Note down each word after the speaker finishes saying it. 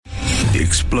The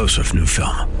explosive new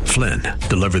film, Flynn,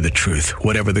 deliver the truth,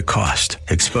 whatever the cost,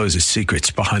 exposes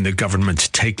secrets behind the government's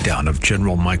takedown of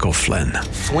General Michael Flynn.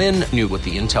 Flynn knew what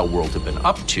the intel world had been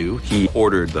up to. He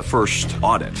ordered the first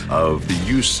audit of the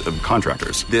use of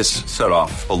contractors. This set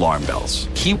off alarm bells.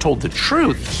 He told the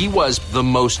truth. He was the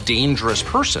most dangerous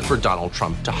person for Donald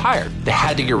Trump to hire. They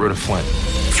had to get rid of Flynn.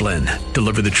 Flynn,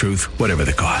 deliver the truth, whatever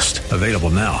the cost. Available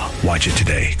now. Watch it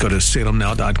today. Go to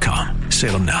salemnow.com.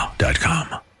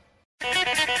 salemnow.com.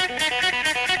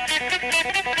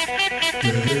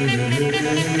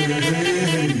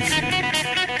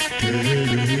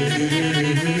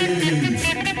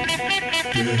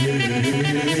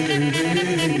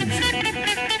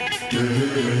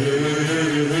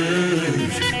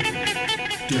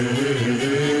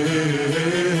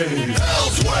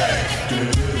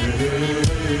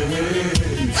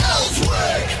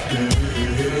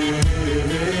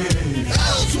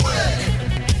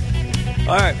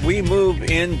 All right, we move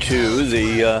into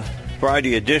the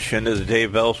Friday edition of the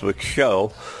Dave Elswick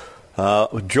Show.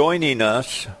 Joining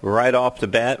us right off the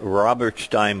bat, Robert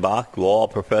Steinbach, law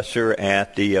professor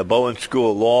at the Bowen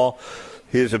School of Law.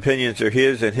 His opinions are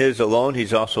his and his alone.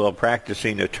 He's also a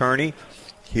practicing attorney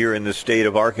here in the state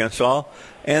of Arkansas.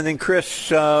 And then Chris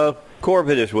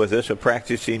Corbett is with us, a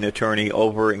practicing attorney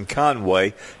over in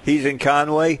Conway. He's in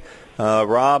Conway.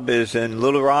 Rob is in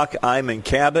Little Rock. I'm in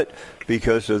Cabot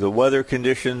because of the weather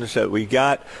conditions that we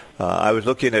got. I was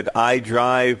looking at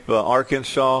iDrive,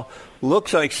 Arkansas.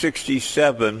 Looks like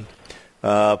 67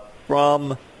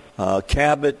 from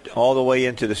Cabot all the way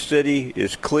into the city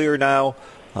is clear now.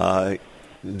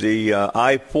 The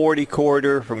I-40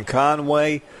 corridor from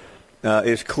Conway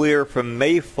is clear from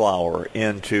Mayflower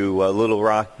into Little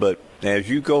Rock, but as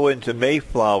you go into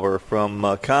Mayflower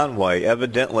from Conway,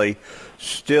 evidently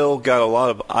still got a lot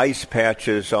of ice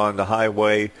patches on the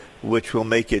highway, which will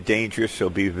make it dangerous,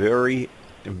 so be very,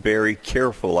 very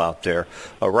careful out there.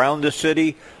 Around the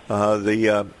city,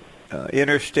 the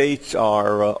interstates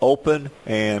are open,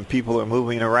 and people are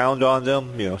moving around on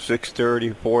them,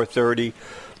 630, 430,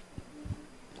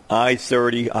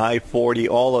 I-30, I-40,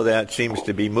 all of that seems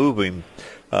to be moving.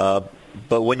 But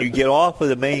when you get off of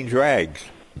the main drags,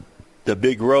 the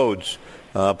big roads,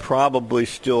 probably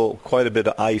still quite a bit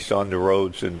of ice on the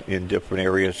roads in different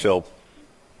areas, so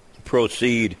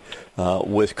proceed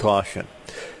with caution.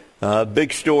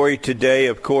 Big story today,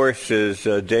 of course, is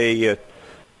day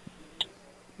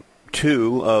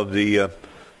 2 of the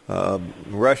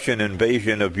Russian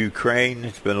invasion of Ukraine.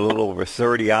 It's been a little over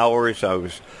 30 hours. I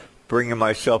was bringing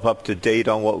myself up to date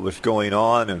on what was going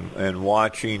on and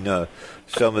watching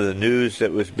some of the news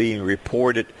that was being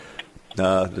reported.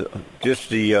 Just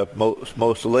the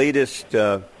most latest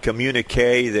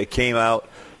communique that came out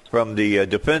from the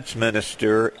defense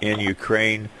minister in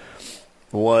Ukraine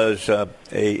was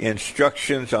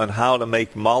instructions on how to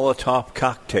make Molotov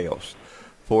cocktails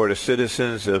for the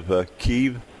citizens of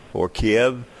Kiev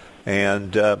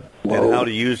and how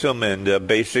to use them. And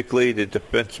basically the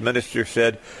defense minister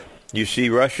said, you see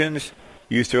Russians,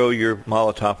 you throw your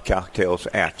Molotov cocktails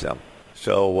at them.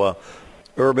 So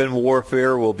urban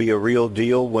warfare will be a real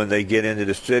deal when they get into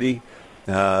the city.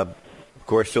 Of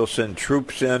course, they'll send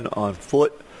troops in on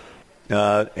foot.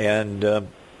 And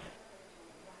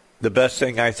the best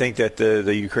thing I think that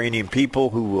the Ukrainian people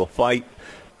who will fight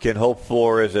can hope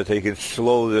for is that they can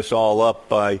slow this all up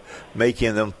by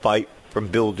making them fight from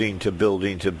building to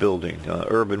building to building.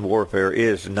 Urban warfare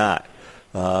is not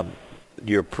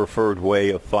your preferred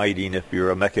way of fighting if you're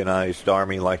a mechanized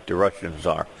army like the Russians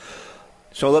are.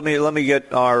 So let me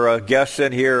get our guests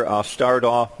in here. I'll start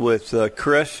off with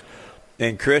Chris.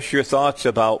 And Chris, your thoughts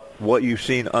about what you've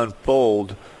seen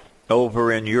unfold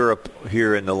over in Europe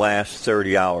here in the last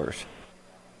 30 hours.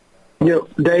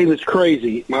 Dave, it's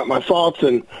crazy. My thoughts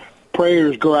and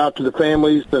prayers go out to the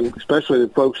families, and especially the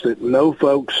folks that know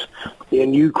folks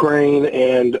in Ukraine.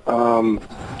 And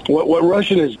what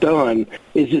Russia has done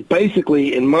is that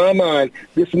basically, in my mind,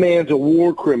 this man's a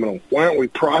war criminal. Why aren't we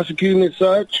prosecuting as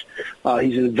such?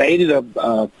 He's invaded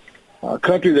a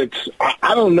country that's,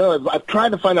 I don't know. I've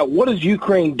tried to find out what has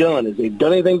Ukraine done. Has they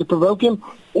done anything to provoke him?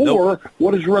 Or nope.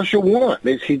 What does Russia want?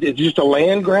 It's just a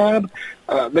land grab?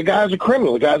 The guy's a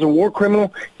criminal. The guy's a war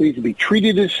criminal. He needs to be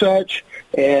treated as such.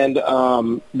 And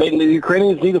the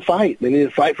Ukrainians need to fight. They need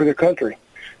to fight for their country.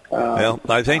 Well,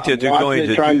 I think that they're going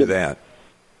to do that.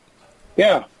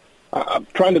 Yeah. I'm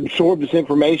trying to absorb this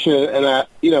information. And,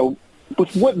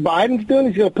 with what Biden's doing,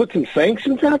 he's going to put some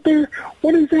sanctions out there?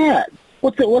 What is that?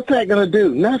 What's that going to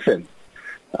do? Nothing.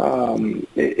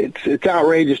 It's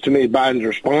outrageous to me, Biden's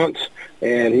response,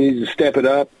 and he needs to step it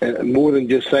up, and more than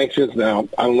just sanctions. Now,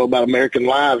 I don't know about American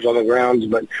lives on the grounds,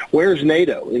 but where's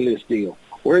NATO in this deal?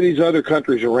 Where are these other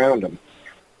countries around him?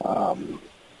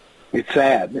 It's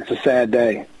sad. It's a sad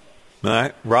day. All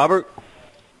right. Robert?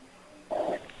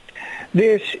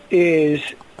 This is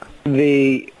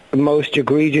the most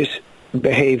egregious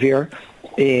behavior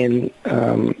in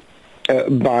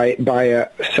by a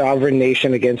sovereign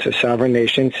nation against a sovereign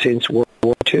nation since World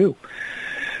War II.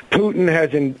 Putin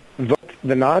has invoked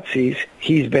the Nazis.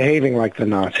 He's behaving like the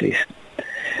Nazis.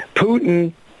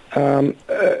 Putin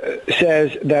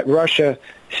says that Russia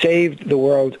saved the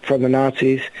world from the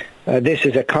Nazis. This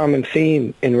is a common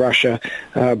theme in Russia,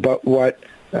 but what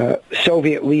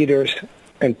Soviet leaders,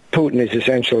 and Putin is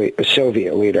essentially a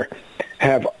Soviet leader,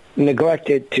 have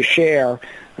neglected to share,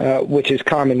 which is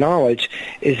common knowledge,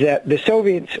 is that the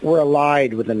Soviets were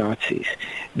allied with the Nazis.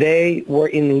 They were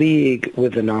in league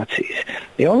with the Nazis.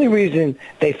 The only reason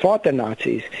they fought the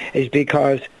Nazis is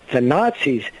because the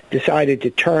Nazis decided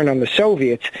to turn on the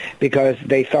Soviets because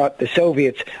they thought the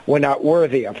Soviets were not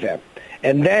worthy of them.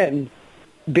 And then,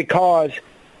 because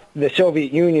the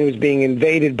Soviet Union was being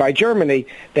invaded by Germany,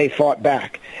 they fought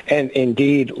back and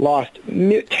indeed lost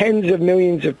tens of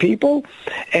millions of people,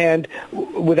 and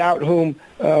without whom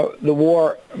the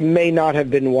war may not have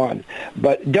been won.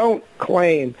 But don't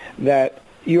claim that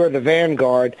you're the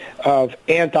vanguard of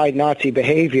anti-Nazi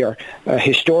behavior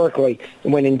historically,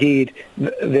 when indeed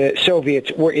the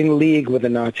Soviets were in league with the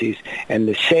Nazis, and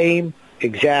the same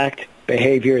exact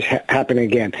behaviors happen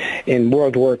again. In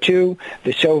World War II,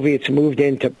 the Soviets moved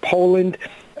into Poland,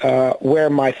 where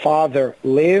my father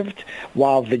lived,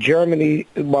 while the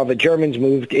Germans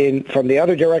moved in from the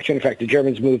other direction. In fact, the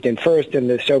Germans moved in first, and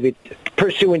the Soviets,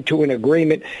 pursuant to an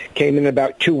agreement, came in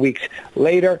about 2 weeks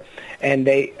later.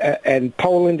 And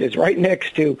Poland is right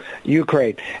next to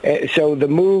Ukraine. So the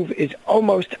move is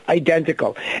almost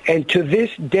identical. And to this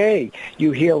day,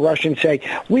 you hear Russians say,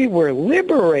 we were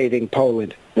liberating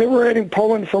Poland. Liberating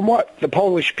Poland from what? The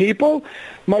Polish people?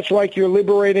 Much like you're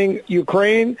liberating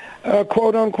Ukraine,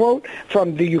 quote unquote,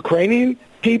 from the Ukrainian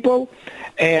people.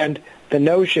 And the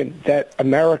notion that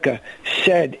America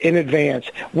said in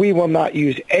advance, we will not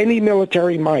use any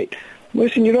military might.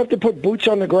 Listen, you don't have to put boots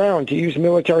on the ground to use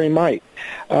military might.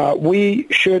 We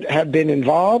should have been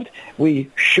involved. We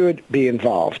should be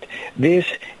involved. This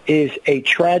is a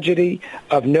tragedy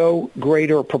of no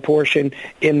greater proportion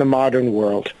in the modern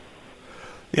world.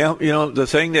 Yeah, the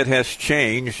thing that has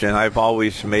changed, and I've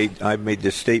made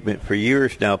this statement for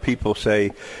years now, people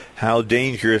say how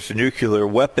dangerous nuclear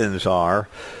weapons are.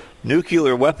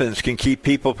 Nuclear weapons can keep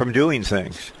people from doing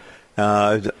things.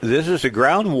 This is a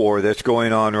ground war that's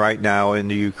going on right now in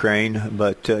the Ukraine,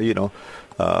 but,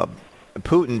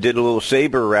 Putin did a little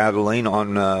saber rattling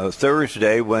on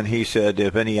Thursday when he said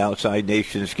if any outside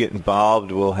nations get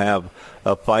involved, we'll have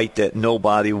a fight that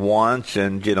nobody wants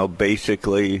and,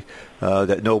 basically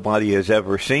that nobody has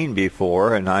ever seen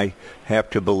before. And I have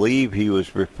to believe he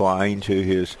was replying to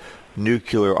his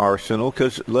nuclear arsenal,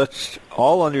 because let's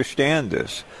all understand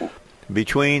this.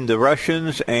 Between the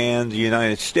Russians and the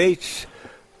United States,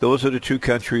 those are the two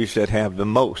countries that have the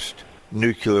most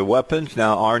nuclear weapons.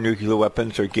 Now, our nuclear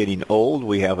weapons are getting old.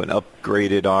 We haven't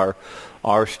upgraded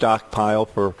our stockpile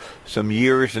for some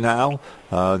years now.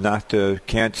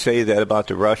 Can't say that about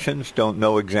the Russians. Don't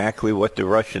know exactly what the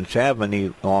Russians have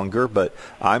any longer, but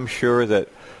I'm sure that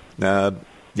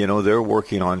they're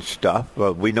working on stuff.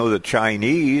 We know the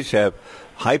Chinese have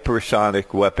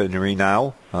hypersonic weaponry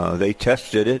now. They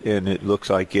tested it, and it looks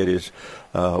like it is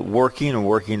working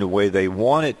the way they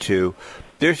want it to.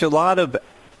 There's a lot of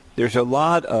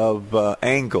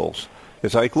angles.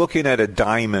 It's like looking at a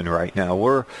diamond right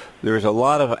now. There's a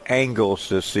lot of angles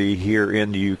to see here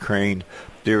in the Ukraine.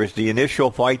 There is the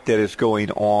initial fight that is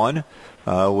going on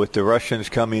with the Russians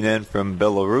coming in from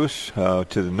Belarus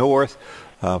to the north,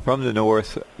 from the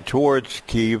north towards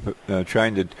Kyiv,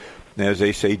 trying to, as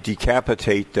they say,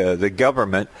 decapitate the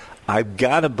government. I've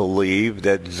got to believe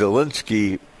that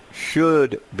Zelensky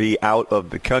should be out of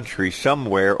the country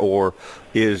somewhere, or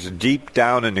is deep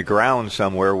down in the ground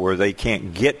somewhere where they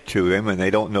can't get to him and they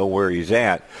don't know where he's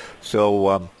at.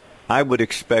 So I would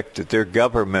expect that their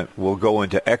government will go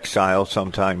into exile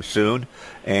sometime soon,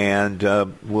 and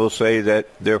we'll say that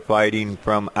they're fighting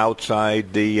from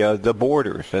outside the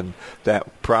borders, and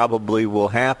that probably will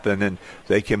happen, and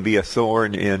they can be a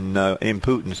thorn in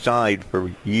Putin's side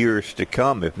for years to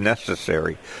come if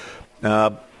necessary.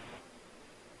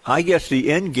 I guess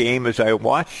the end game, as I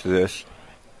watch this,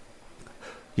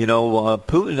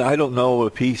 Putin, I don't know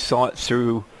if he thought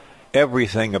through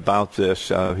everything about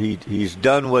this. He's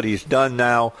done what he's done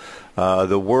now.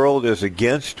 The world is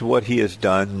against what he has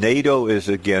done. NATO is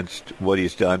against what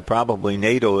he's done. Probably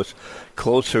NATO is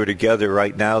closer together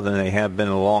right now than they have been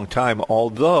in a long time,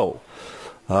 although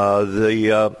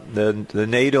the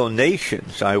NATO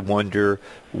nations, I wonder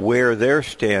where they're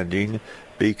standing,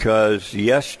 because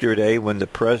yesterday when the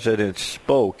president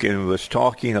spoke and was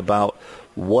talking about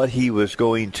what he was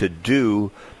going to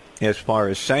do as far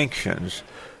as sanctions,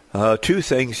 two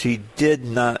things he did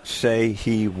not say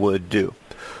he would do.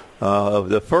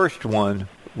 The first one,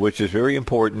 which is very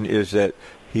important, is that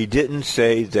he didn't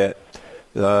say that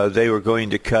they were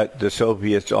going to cut the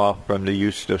Soviets off from the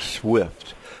use of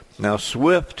SWIFT. Now,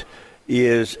 SWIFT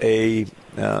is a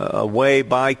way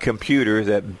by computer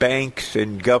that banks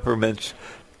and governments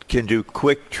can do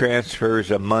quick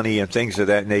transfers of money and things of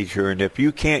that nature. And if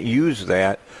you can't use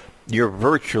that, you're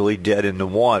virtually dead in the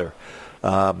water.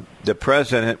 The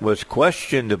president was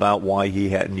questioned about why he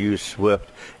hadn't used SWIFT,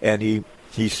 and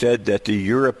he said that the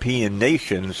European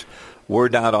nations were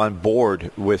not on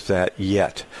board with that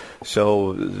yet.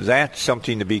 So that's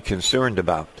something to be concerned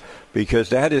about, because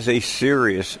that is a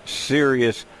serious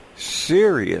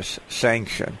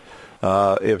sanction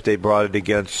if they brought it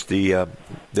against the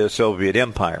Soviet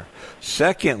Empire.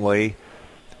 Secondly,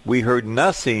 we heard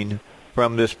nothing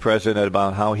from this president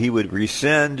about how he would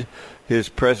rescind his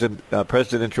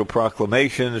presidential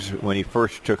proclamations when he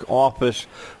first took office,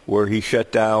 where he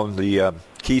shut down the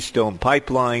Keystone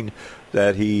Pipeline,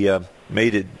 that he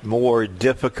made it more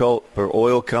difficult for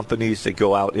oil companies to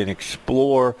go out and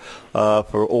explore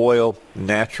for oil,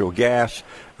 natural gas.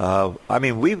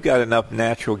 We've got enough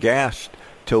natural gas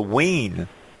to wean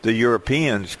the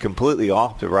Europeans completely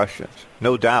off the Russians,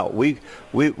 no doubt. We're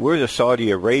the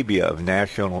Saudi Arabia of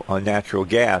natural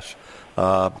gas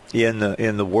in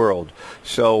the world.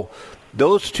 So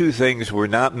those two things were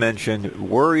not mentioned. It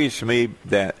worries me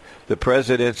that the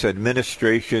president's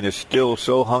administration is still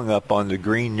so hung up on the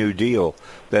Green New Deal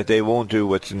that they won't do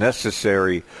what's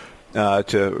necessary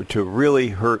to really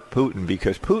hurt Putin,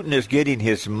 because Putin is getting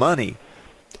his money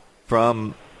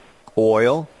from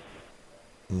oil,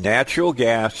 natural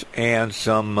gas, and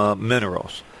some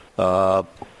minerals,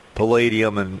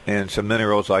 palladium and some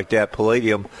minerals like that.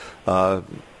 Palladium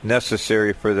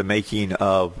necessary for the making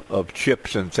of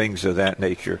chips and things of that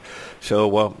nature.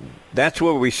 So that's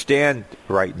where we stand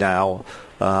right now.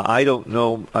 I don't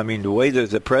know. The way that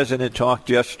the president talked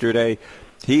yesterday,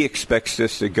 he expects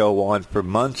this to go on for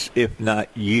months, if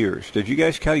not years. Did you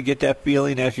guys kind of get that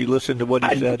feeling as you listened to what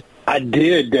he said? I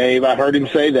did, Dave. I heard him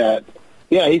say that.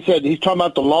 Yeah, he said he's talking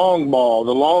about the long ball,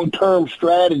 the long-term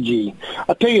strategy.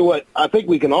 I'll tell you what, I think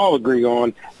we can all agree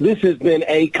on. This has been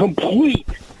a complete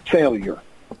failure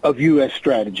of U.S.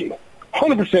 strategy.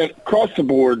 100% across the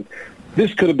board,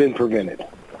 this could have been prevented.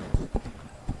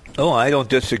 Oh, I don't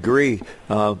disagree.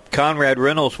 Conrad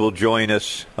Reynolds will join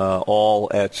us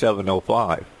all at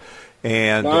 7:05.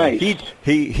 And nice.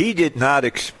 He did not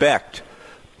expect,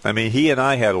 he and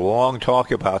I had a long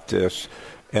talk about this.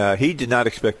 He did not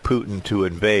expect Putin to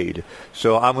invade.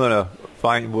 So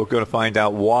we're going to find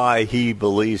out why he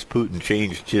believes Putin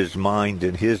changed his mind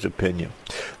and his opinion.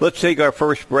 Let's take our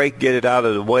first break, get it out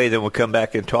of the way, then we'll come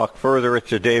back and talk further. It's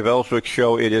the Dave Elswick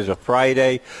Show. It is a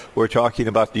Friday. We're talking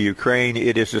about the Ukraine.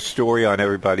 It is a story on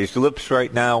everybody's lips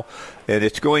right now, and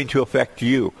it's going to affect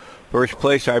you. First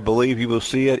place I believe you will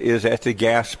see it is at the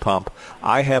gas pump.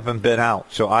 I haven't been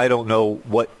out, so I don't know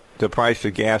what the price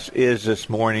of gas is this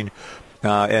morning.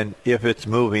 And if it's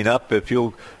moving up, if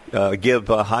you'll give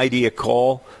Heidi a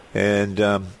call and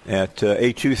at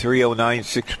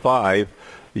 823-0965,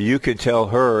 you can tell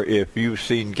her if you've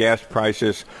seen gas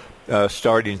prices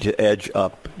starting to edge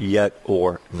up yet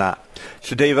or not. It's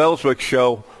the Dave Elswick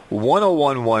Show,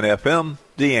 101.1 FM,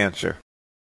 The Answer.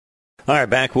 All right,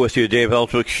 back with you, Dave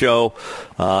Elswick Show.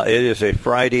 It is a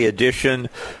Friday edition.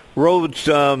 Roads,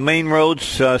 main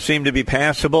roads seem to be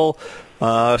passable.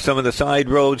 Some of the side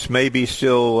roads may be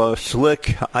still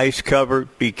slick, ice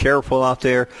covered. Be careful out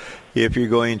there if you're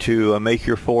going to make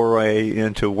your foray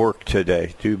into work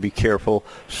today. Do be careful.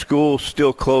 School's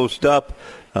still closed up.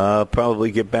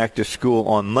 Probably get back to school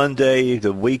on Monday.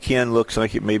 The weekend looks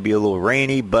like it may be a little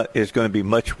rainy, but it's going to be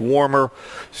much warmer.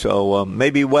 So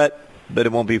maybe wet, but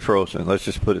it won't be frozen. Let's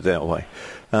just put it that way.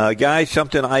 Guys,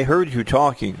 something I heard you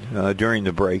talking during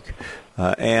the break.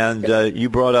 And you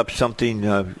brought up something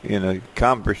in a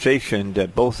conversation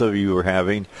that both of you were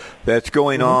having that's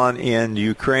going on in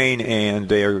Ukraine, and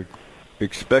they're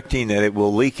expecting that it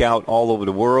will leak out all over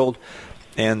the world,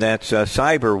 and that's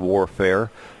cyber warfare,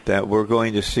 that we're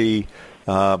going to see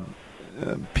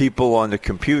people on the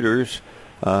computers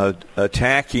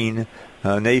attacking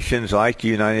nations like the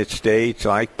United States,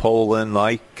 like Poland,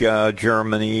 like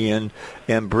Germany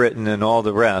and Britain and all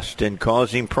the rest, and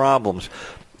causing problems.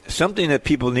 Something that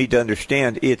people need to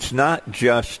understand, it's not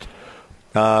just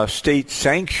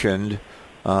state-sanctioned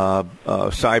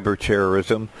cyber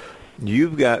terrorism.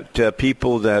 You've got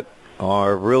people that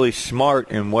are really smart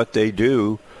in what they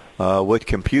do with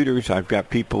computers. I've got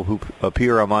people who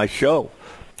appear on my show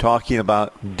talking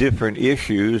about different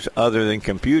issues other than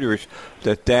computers,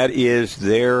 that is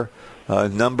their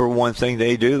number one thing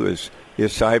they do is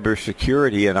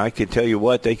cybersecurity. And I can tell you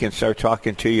what, they can start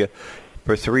talking to you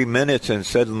for 3 minutes and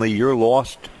suddenly you're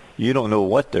lost. You don't know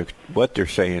what they're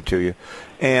saying to you.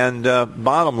 And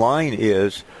bottom line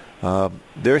is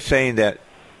they're saying that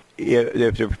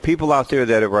if there are people out there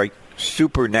that are like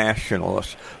super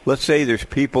nationalists, let's say there's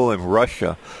people in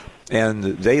Russia and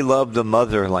they love the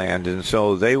motherland, and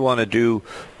so they want to do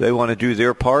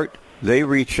their part. They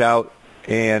reach out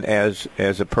and as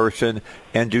a person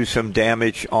and do some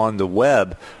damage on the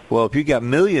web. Well, if you got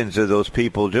millions of those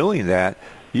people doing that,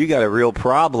 you got a real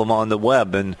problem on the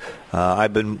web. And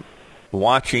I've been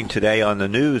watching today on the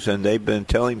news, and they've been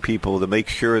telling people to make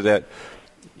sure that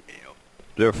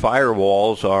their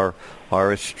firewalls are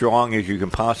as strong as you can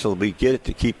possibly get it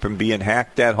to keep from being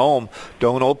hacked at home.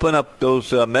 Don't open up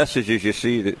those messages you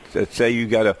see that say you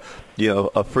got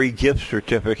a free gift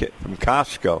certificate from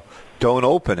Costco. Don't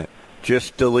open it.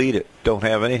 Just delete it. Don't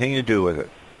have anything to do with it.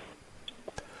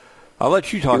 I'll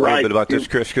let you talk a little bit about this,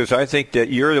 Chris, because I think that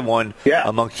you're the one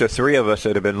amongst the three of us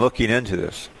that have been looking into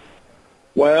this.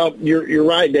 Well, you're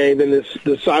right, Dave. And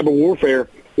the cyber warfare,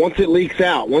 once it leaks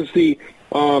out, once the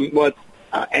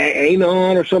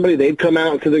Anon or somebody, they've come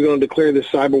out and said they're going to declare this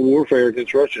cyber warfare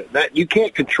against Russia. That you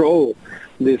can't control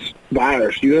this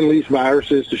virus. You unleash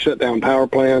viruses to shut down power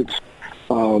plants,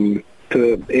 to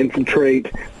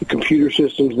infiltrate the computer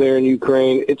systems there in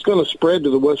Ukraine. It's going to spread to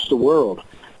the rest of the world,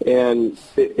 and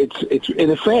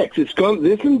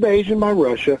this invasion by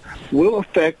Russia will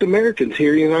affect Americans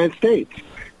here in the United States.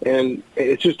 And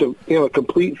it's just a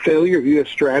complete failure of U.S.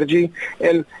 strategy.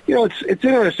 And it's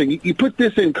interesting. You put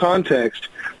this in context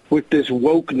with this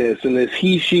wokeness and this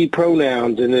he/she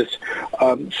pronouns and this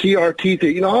CRT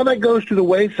thing. All that goes to the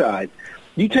wayside.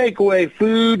 You take away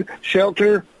food,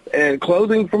 shelter, and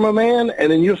clothing from a man,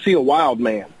 and then you'll see a wild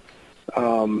man.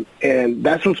 And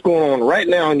that's what's going on right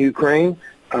now in Ukraine.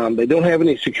 They don't have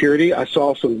any security. I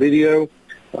saw some video.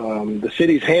 The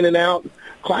city's handing out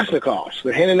Kalashnikovs.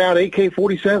 They're handing out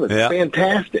AK-47s. Yeah.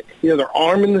 Fantastic. They're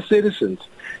arming the citizens.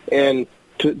 And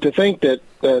to think that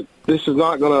this is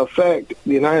not going to affect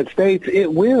the United States,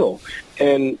 it will.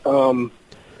 And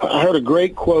I heard a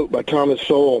great quote by Thomas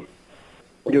Sowell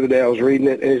the other day. I was reading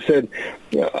it, and it said,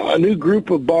 a new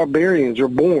group of barbarians are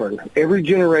born every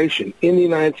generation in the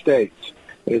United States.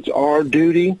 It's our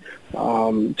duty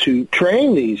to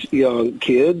train these young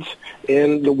kids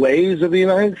in the ways of the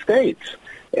United States.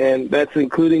 And that's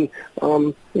including,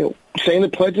 saying the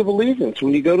Pledge of Allegiance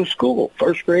when you go to school,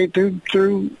 first grade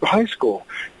through high school.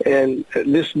 And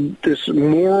this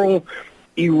moral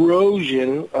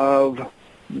erosion of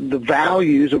the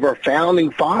values of our founding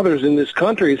fathers in this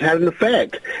country has had an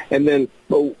effect. And then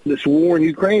this war in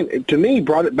Ukraine, to me,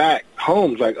 brought it back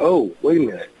home. It's like, oh, wait a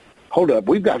minute. Hold up.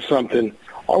 We've got something.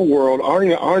 Our world,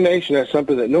 our nation has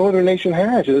something that no other nation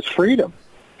has, and it's freedom.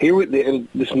 Here, and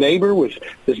this neighbor was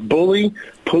this bully,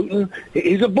 Putin.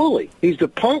 He's a bully. He's the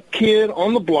punk kid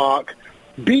on the block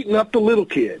beating up the little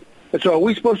kid. And so are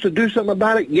we supposed to do something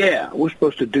about it? Yeah, we're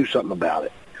supposed to do something about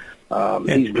it.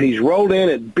 He's rolled in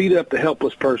and beat up the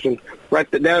helpless person right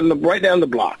down the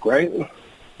block, right?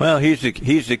 Well, he's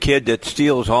the kid that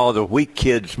steals all the weak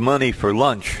kids' money for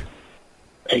lunch.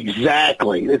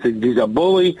 Exactly. He's a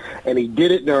bully, and he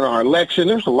did it during our election.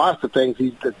 There's lots of things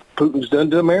that Putin's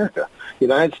done to America,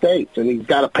 United States, and he's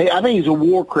got to pay. I think he's a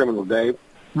war criminal, Dave.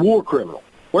 War criminal.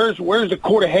 Where's the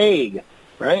Court of Hague,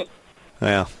 right?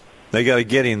 Yeah, they got to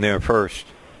get him there first.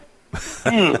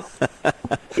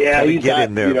 Yeah, he's got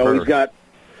him there first.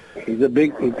 He's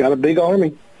got a big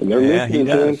army, and they're listening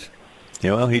to him.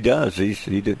 Yeah, well, he does. He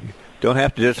don't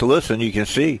have to just listen. You can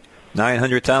see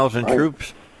 900,000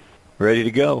 troops ready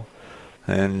to go,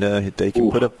 and they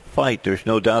can put up a fight. There's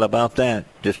no doubt about that.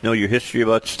 Just know your history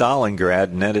about Stalingrad,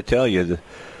 and that'll tell you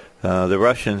the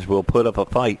Russians will put up a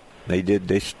fight. They did.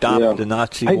 They stopped the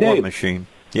Nazi war machine.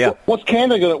 Yeah. What's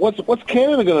Canada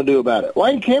gonna do about it?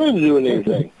 Why ain't Canada doing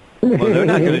anything? Well, they're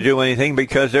not going to do anything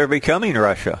because they're becoming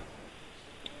Russia.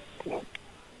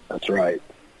 That's right.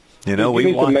 We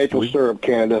need some maple syrup,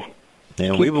 Canada.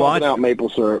 And keep pumping out maple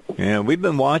syrup. Yeah, we've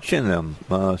been watching them,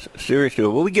 seriously.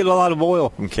 Well, we get a lot of oil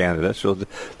from Canada, so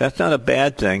that's not a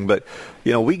bad thing. But,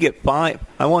 we get I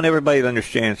want everybody to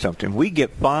understand something. We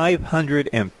get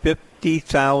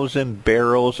 550,000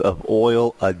 barrels of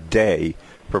oil a day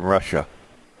from Russia.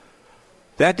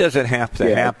 That doesn't have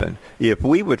to happen. If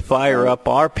we would fire up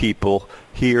our people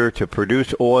here to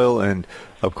produce oil and,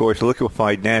 of course,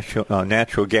 liquefied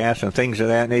natural gas and things of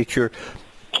that nature.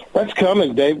 That's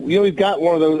coming, Dave. We've got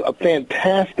one of those, a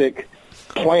fantastic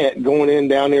plant going in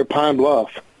down near Pine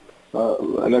Bluff.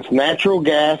 And it's natural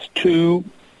gas to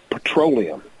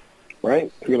petroleum,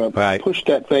 right? We're going to push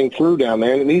that thing through down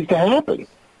there, and it needs to happen.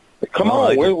 Come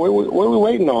on, what are we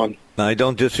waiting on? I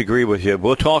don't disagree with you.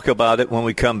 We'll talk about it when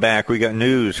we come back. We got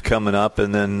news coming up,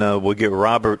 and then we'll get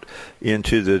Robert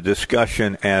into the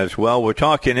discussion as well. We're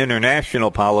talking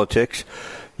international politics.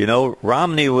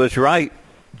 Romney was right,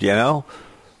 The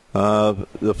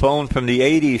phone from the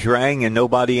 80s rang, and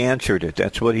nobody answered it.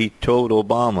 That's what he told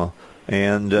Obama.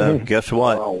 And guess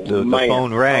what? The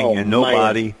phone rang, and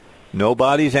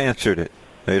nobody's answered it.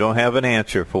 They don't have an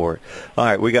answer for it. All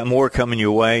right, we got more coming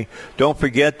your way. Don't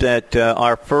forget that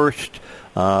our first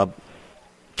town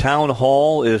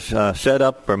hall is set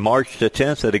up for March the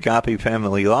 10th at Agape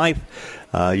Family Life.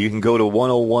 You can go to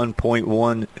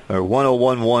 101.1 or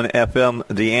 101.1 FM,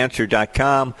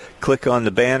 theanswer.com, click on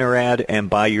the banner ad, and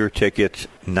buy your tickets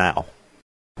now.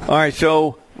 All right,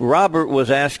 so Robert was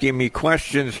asking me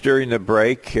questions during the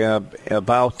break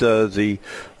about the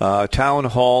town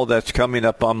hall that's coming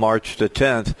up on March the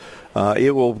 10th.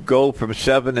 It will go from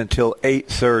 7 until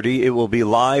 8:30. It will be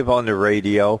live on the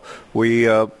radio. We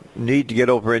need to get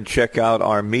over and check out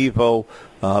our Mevo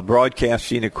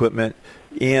broadcasting equipment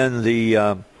in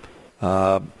the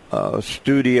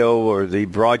studio or the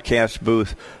broadcast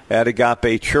booth at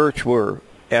Agape Church. We're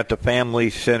at the Family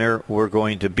Center we're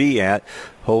going to be at.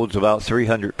 Holds about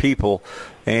 300 people.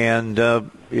 And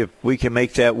if we can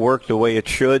make that work the way it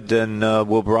should, then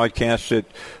we'll broadcast it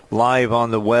live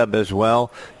on the web as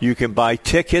well. You can buy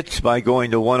tickets by going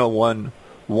to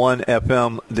 101.1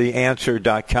 FM,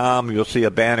 theanswer.com. You'll see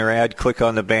a banner ad. Click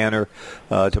on the banner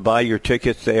to buy your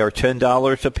tickets. They are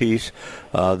 $10 a piece.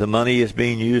 The money is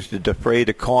being used to defray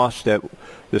the cost that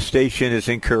the station is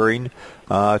incurring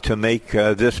to make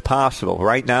this possible.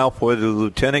 Right now, for the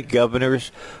Lieutenant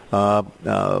Governor's town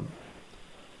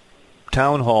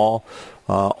hall,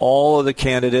 all of the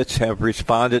candidates have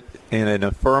responded in an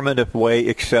affirmative way,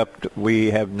 except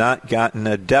we have not gotten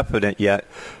a definite yet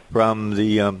from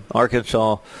the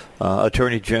Arkansas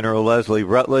Attorney General Leslie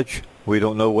Rutledge. We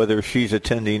don't know whether she's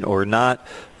attending or not.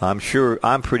 I'm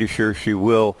pretty sure she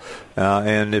will.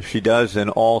 And if she does, then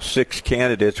all 6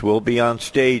 candidates will be on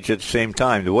stage at the same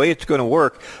time. The way it's going to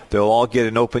work, they'll all get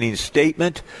an opening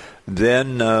statement.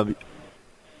 Then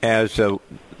as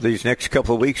these next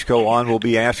couple of weeks go on, we'll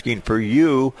be asking for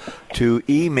you to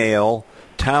email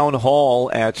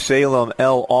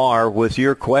townhall@SalemLR with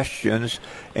your questions,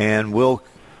 and we'll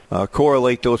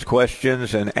correlate those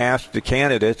questions and ask the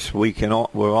candidates.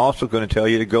 We're also going to tell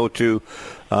you to go to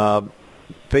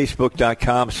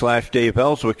Facebook.com/Dave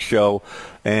Elswick Show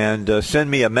and send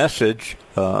me a message,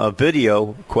 a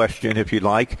video question if you'd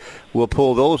like. We'll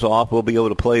pull those off. We'll be able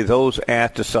to play those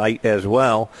at the site as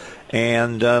well.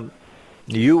 And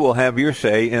you will have your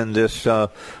say in this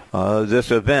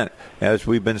event. As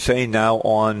we've been saying now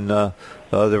on the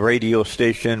radio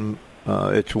station,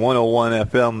 it's 101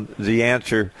 FM, The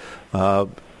Answer,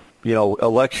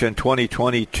 election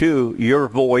 2022, your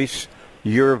voice,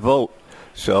 your vote.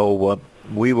 So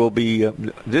we will be,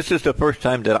 this is the first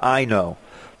time that I know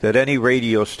that any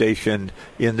radio station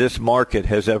in this market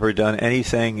has ever done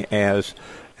anything as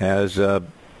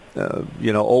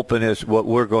open as what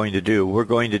we're going to do. We're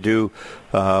going to do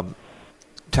town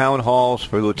halls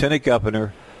for Lieutenant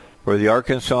Governor, for the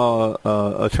Arkansas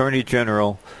Attorney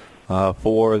General,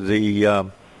 for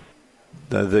the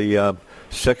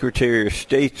Secretary of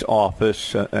State's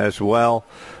office as well,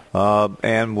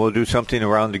 and we'll do something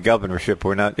around the governorship.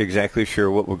 We're not exactly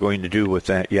sure what we're going to do with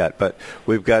that yet, but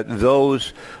we've got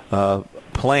those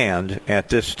planned at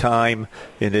this time,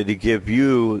 and to give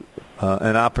you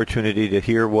an opportunity to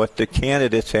hear what the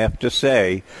candidates have to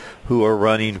say who are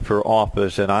running for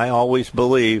office. And I always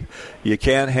believe you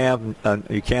can't have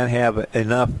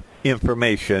enough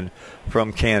information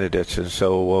from candidates, and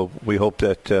so we hope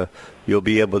that you'll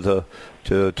be able to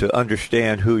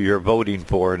understand who you're voting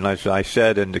for. And as I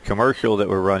said in the commercial that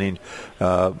we're running,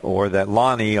 or that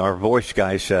Lonnie, our voice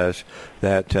guy, says,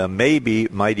 that maybe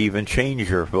might even change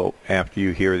your vote after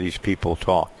you hear these people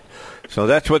talk. So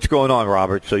that's what's going on,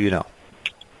 Robert, so you know.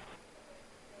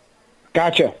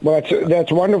 Gotcha. Well,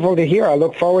 that's wonderful to hear. I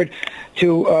look forward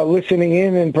to listening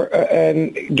in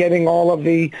and getting all of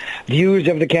the views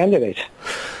of the candidates.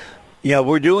 Yeah,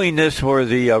 we're doing this for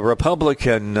the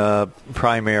Republican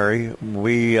primary.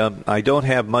 I don't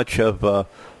have much of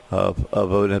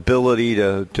an ability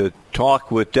to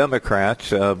talk with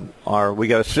Democrats. We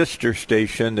got a sister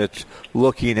station that's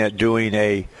looking at doing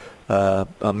a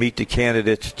meet the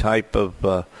candidates type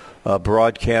of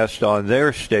broadcast on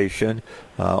their station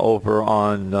over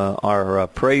on our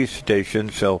Praise station.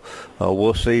 So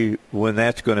we'll see when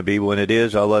that's going to be. When it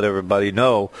is, I'll let everybody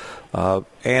know.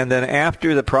 And then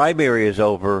after the primary is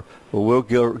over, we'll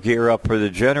gear up for the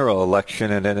general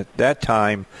election. And then at that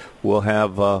time, we'll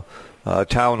have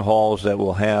town halls that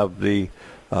will have the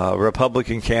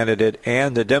Republican candidate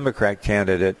and the Democrat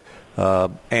candidate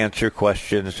answer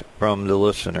questions from the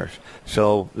listeners.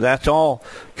 So that's all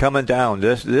coming down.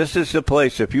 This is the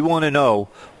place. If you want to know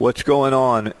what's going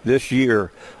on this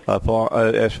year as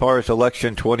far as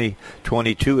election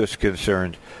 2022 is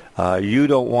concerned, you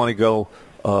don't want to go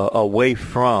away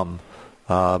from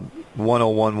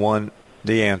 1011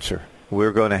 The Answer.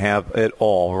 We're going to have it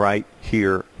all right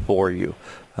here for you.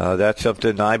 That's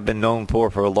something I've been known for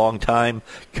a long time,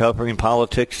 covering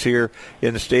politics here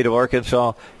in the state of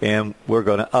Arkansas, and we're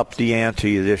going to up the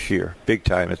ante this year, big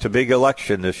time. It's a big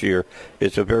election this year.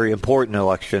 It's a very important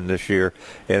election this year,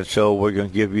 and so we're going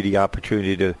to give you the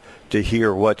opportunity to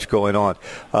hear what's going on.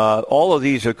 All of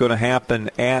these are going to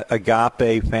happen at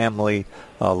Agape Family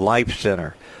Life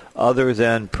Center, other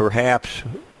than perhaps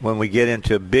when we get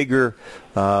into bigger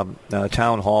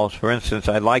town halls. For instance,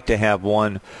 I'd like to have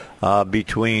one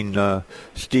between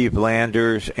Steve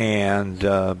Landers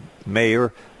and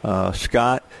Mayor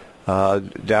Scott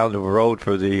down the road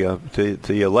for the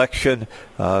election.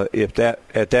 If that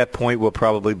at that point, we'll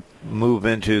probably move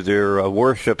into their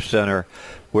worship center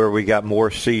where we got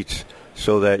more seats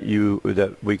so that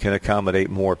we can accommodate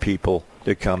more people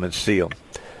to come and see them.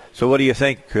 So what do you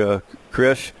think,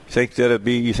 Chris?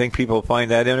 You think people will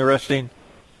find that interesting?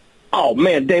 Oh,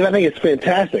 man, Dave, I think it's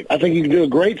fantastic. I think you can do a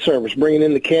great service bringing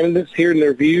in the candidates, hearing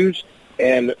their views,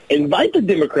 and invite the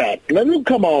Democrats. Let them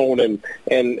come on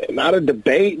and not a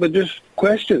debate, but just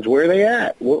questions. Where are they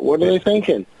at? What are they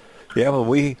thinking? Yeah, well,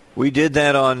 we did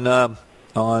that on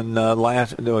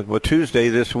Tuesday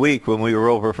this week when we were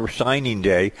over for signing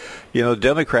day. You know,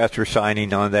 Democrats were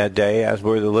signing on that day, as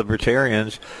were the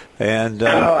Libertarians. And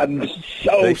I'm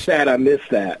so sad I missed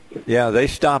that. Yeah, they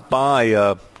stopped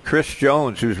by Chris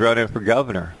Jones, who's running for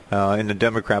governor in the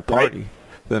Democrat Party. Right.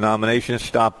 The nomination,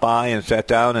 stopped by and sat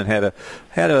down and had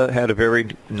a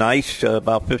very nice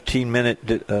about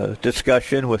 15-minute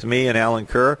discussion with me and Alan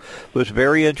Kerr. It was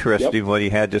very interesting what he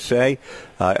had to say.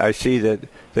 I see that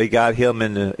they got him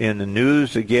in the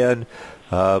news again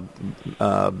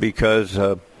because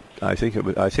I think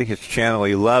it's Channel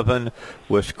 11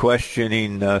 was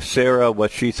questioning Sarah, what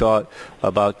she thought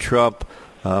about Trump.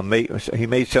 He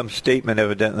made some statement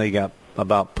evidently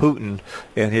about Putin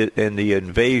and the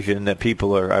invasion that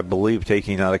people are, I believe,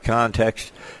 taking out of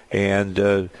context.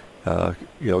 And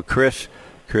Chris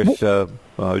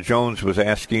Jones was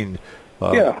asking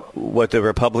what the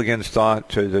Republicans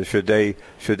thought. Should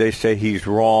they say he's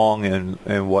wrong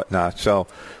and whatnot? So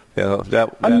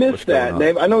that I missed that,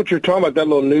 Dave. I know what you're talking about, that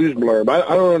little news blurb. I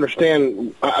don't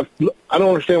understand. I don't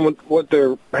understand what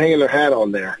they're hanging their hat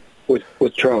on there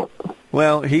with Trump.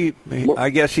 Well, I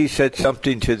guess he said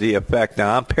something to the effect.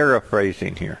 Now I'm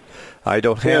paraphrasing here. I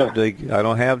don't have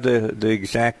the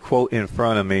exact quote in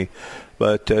front of me,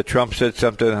 but Trump said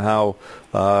something how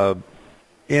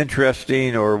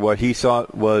interesting, or what he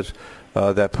thought was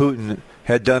that Putin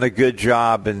had done a good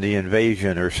job in the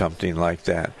invasion or something like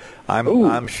that. I'm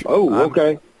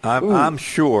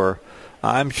sure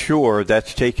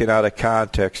that's taken out of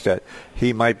context, that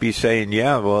he might be saying,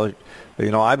 yeah, well,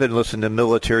 I've been listening to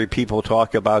military people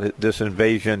talk about this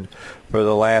invasion for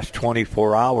the last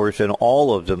 24 hours, and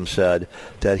all of them said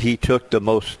that he took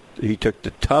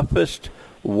the toughest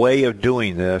way of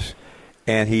doing this,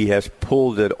 and he has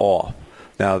pulled it off.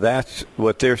 Now, that's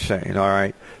what they're saying, all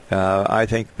right? I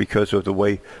think because of the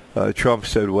way Trump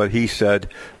said what he said,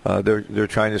 they're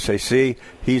trying to say, see,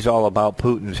 he's all about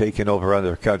Putin taking over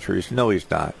other countries. No, he's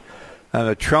not.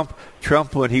 Trump,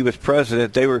 when he was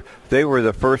president, they were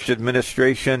the first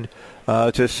administration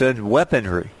to send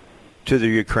weaponry to the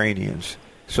Ukrainians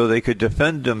so they could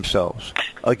defend themselves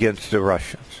against the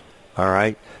Russians. All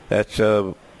right, that's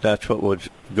what was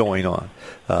going on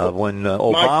when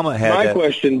Obama had. My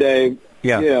question, Dave.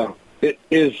 Yeah,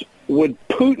 is, would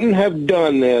Putin have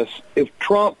done this if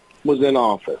Trump was in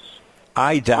office?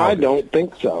 I doubt. I don't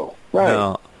think so. Right.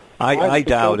 No, I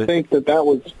doubt it. I think that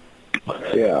was.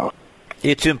 Yeah.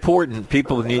 it's important.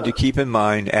 People need to keep in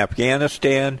mind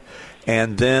Afghanistan,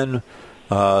 and then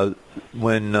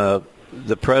when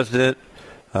the president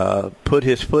put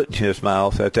his foot in his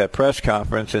mouth at that press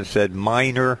conference and said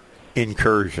minor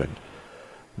incursion.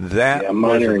 That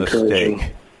was a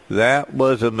mistake. That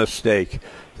was a mistake.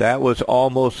 That was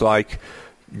almost like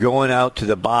going out to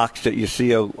the box that you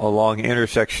see along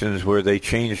intersections where they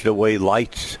change the way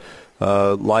lights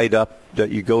light up that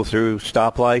you go through,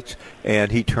 stoplights,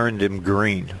 and he turned them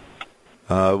green.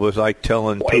 It was like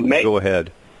telling Putin, go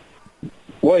ahead.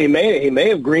 Well, he may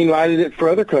have green lighted it for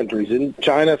other countries. Isn't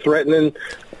China threatening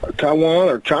Taiwan,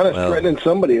 or China's threatening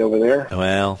somebody over there?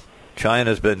 Well,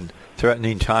 China's been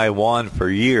threatening Taiwan for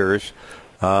years.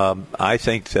 I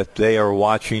think that they are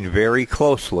watching very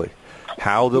closely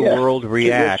how the world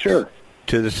reacts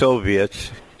to the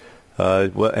Soviets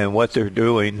and what they're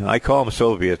doing. I call them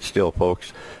Soviets still,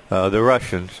 folks. The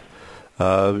Russians.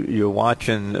 You're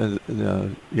watching,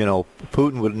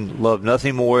 Putin would love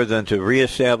nothing more than to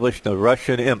reestablish the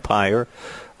Russian Empire.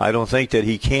 I don't think that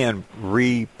he can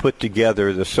re-put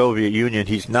together the Soviet Union.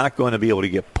 He's not going to be able to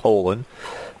get Poland.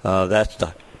 That's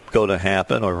not going to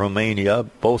happen, or Romania.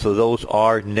 Both of those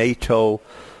are NATO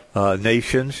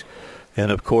nations.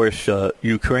 And, of course,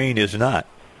 Ukraine is not.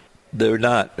 They're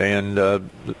not. And, the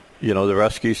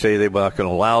Ruskies say they're not going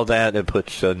to allow that. It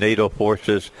puts NATO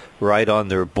forces right on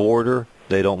their border.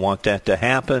 They don't want that to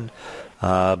happen.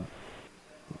 But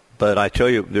I tell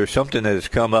you, there's something that has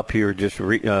come up here just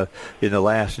in the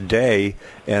last day,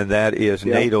 and that is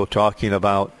NATO talking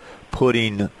about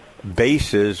putting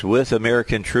bases with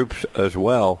American troops as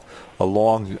well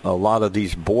along a lot of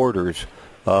these borders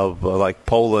of like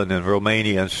Poland and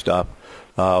Romania and stuff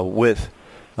to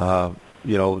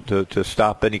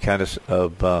stop any kind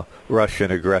of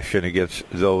Russian aggression against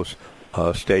those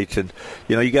states. And,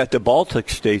 you got the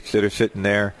Baltic states that are sitting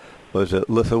there, was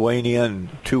it Lithuania and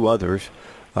two others,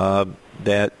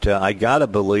 that I got to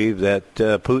believe that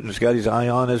Putin's got his eye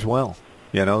on as well,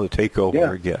 to take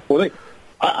over again. Well,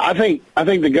 I think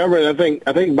the government,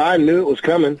 I think Biden knew it was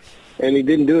coming, and he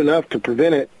didn't do enough to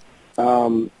prevent it.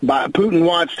 Putin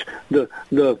watched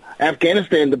the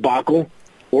Afghanistan debacle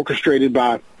orchestrated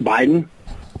by Biden,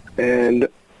 and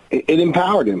it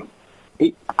empowered him.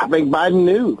 I think Biden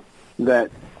knew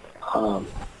that, or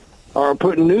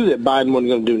Putin knew that Biden wasn't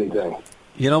going to do anything.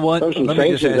 You know what? There's some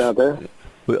sanctions out there.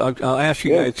 I'll ask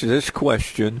you guys this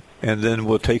question, and then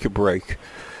we'll take a break.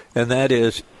 And that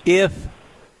is, if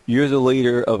you're the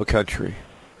leader of a country,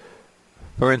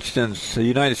 for instance, the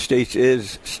United States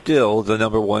is still the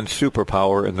number one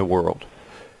superpower in the world.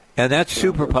 And that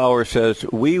superpower says,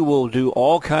 we will do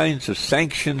all kinds of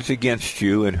sanctions against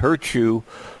you and hurt you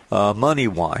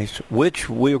money-wise, which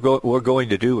we're going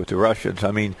to do with the Russians.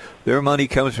 I mean, their money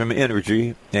comes from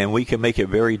energy, and we can make it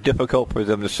very difficult for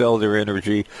them to sell their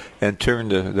energy and turn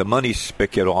the money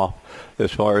spigot off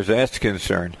as far as that's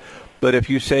concerned. But if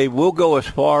you say, we'll go as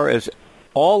far as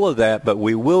all of that, but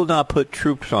we will not put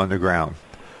troops on the ground,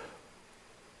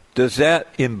 does that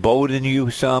embolden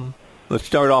you some? Let's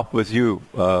start off with you,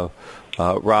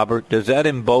 Robert. Does that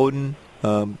embolden,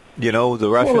 the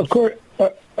Russians? Well,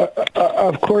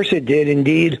 of course it did,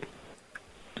 indeed.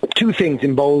 Two things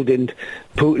emboldened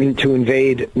Putin to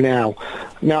invade now.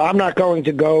 Now, I'm not going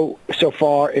to go so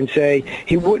far and say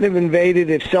he wouldn't have invaded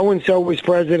if so-and-so was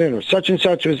president or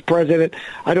such-and-such was president.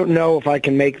 I don't know if I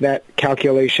can make that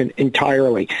calculation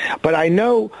entirely. But I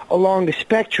know along the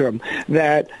spectrum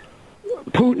that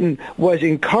Putin was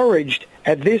encouraged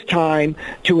at this time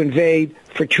to invade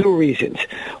for two reasons.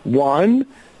 One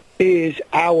is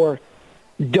our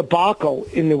debacle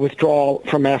in the withdrawal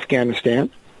from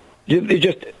Afghanistan,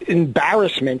 just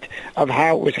embarrassment of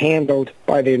how it was handled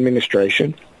by the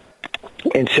administration.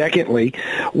 And secondly,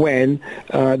 when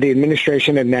the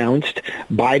administration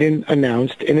Biden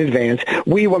announced in advance,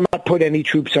 we will not put any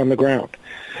troops on the ground.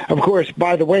 Of course,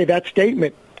 by the way, that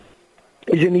statement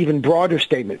is an even broader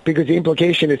statement, because the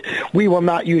implication is we will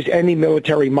not use any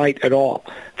military might at all.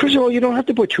 First of all, you don't have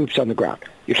to put troops on the ground.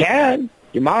 You can.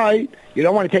 You might. You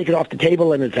don't want to take it off the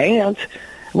table in advance.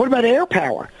 What about air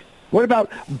power? What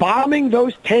about bombing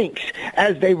those tanks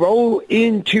as they roll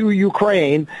into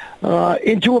Ukraine,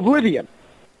 into oblivion?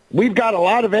 We've got a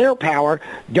lot of air power.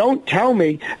 Don't tell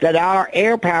me that our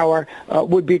air power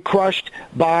would be crushed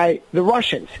by the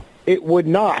Russians. It would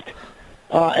not.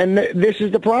 And this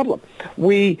is the problem.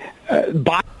 But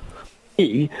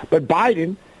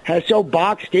Biden has so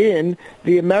boxed in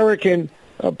the American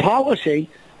policy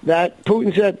that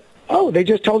Putin said, they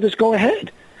just told us go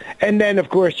ahead. And then, of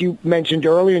course, you mentioned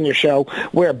earlier in your show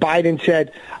where Biden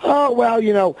said,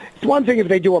 it's one thing if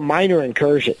they do a minor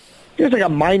incursion. It's like a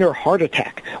minor heart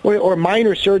attack or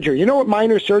minor surgery. You know what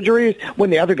minor surgery is? When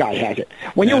the other guy has it.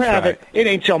 When you have it, it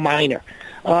ain't so minor.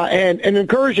 And an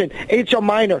incursion ain't so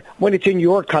minor when it's in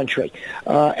your country.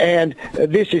 And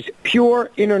this is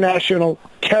pure international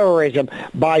terrorism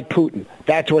by Putin.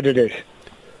 That's what it is.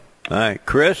 All right,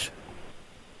 Chris?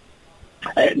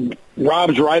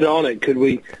 Rob's right on it. Could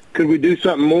we do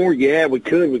something more? Yeah, we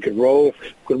could. We could roll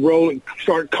and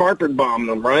start carpet bombing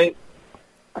them, right?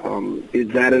 Is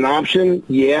that an option?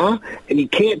 Yeah, and you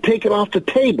can't take it off the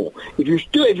table. If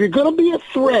you're going to be a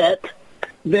threat,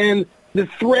 then the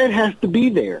threat has to be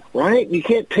there, right? You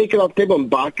can't take it off the table and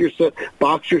box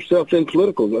yourself in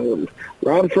political.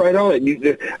 Rob's right on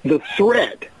it. The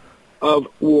threat of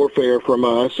warfare from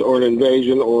us, or an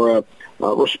invasion, or a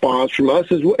response from us,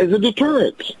 is a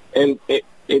deterrence, and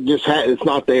it's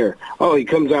not there. Oh, he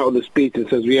comes out with a speech and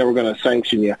says, "Yeah, we're going to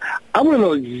sanction you." I want to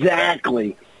know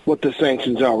exactly what the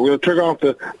sanctions are. We're going to turn off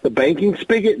the banking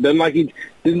spigot.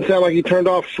 Didn't sound like he turned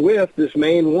off SWIFT, this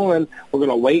main one. We're going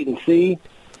to wait and see.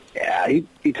 Yeah,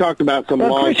 he talked about some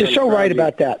long. Chris is so right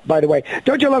about that, by the way.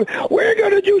 Don't you love it? We're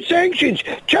going to do sanctions,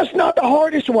 just not the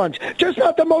hardest ones, just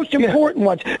not the most important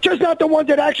ones, just not the ones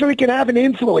that actually can have an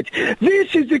influence.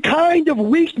 This is the kind of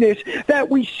weakness that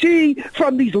we see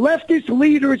from these leftist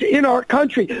leaders in our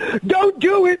country. Don't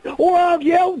do it, or I'll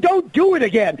yell, don't do it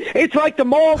again. It's like the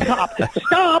mall cop.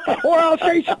 Stop, or I'll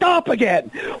say stop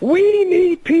again. We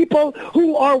need people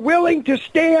who are willing to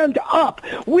stand up.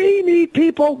 We need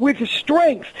people with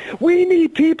strength. We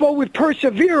need people with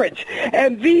perseverance.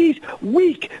 And these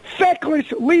weak,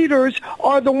 feckless leaders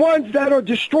are the ones that are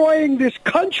destroying this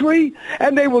country,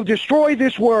 and they will destroy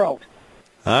this world.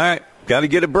 All right. Got to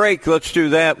get a break. Let's do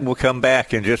that. We'll come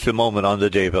back in just a moment on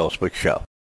the Dave Elswick Show.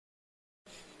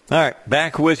 All right.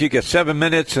 Back with you. Got 7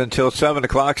 minutes until 7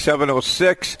 o'clock,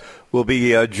 7:06. We'll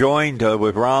be joined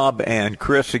with Rob and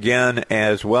Chris again,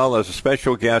 as well as a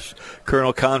special guest,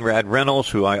 Colonel Conrad Reynolds,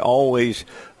 who I always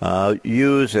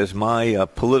use as my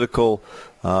political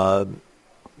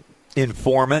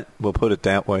informant. We'll put it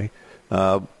that way.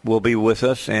 Will be with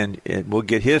us, and we'll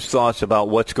get his thoughts about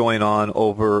what's going on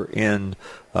over in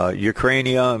Ukraine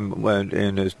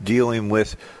and is dealing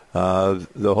with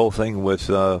the whole thing with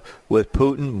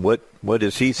Putin. What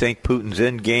does he think Putin's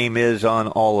end game is on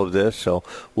all of this? So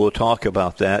we'll talk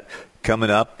about that coming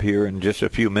up here in just a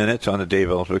few minutes on the Dave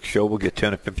Elswick Show. We'll get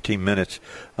 10 or 15 minutes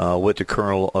with the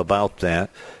Colonel about that.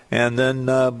 And then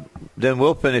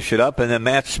we'll finish it up. And then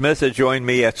Matt Smith has joined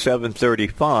me at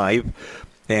 7:35.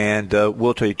 And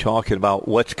we'll be talking about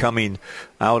what's coming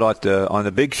out on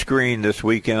the big screen this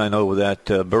weekend. I know that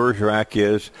Bergerac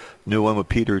is new one with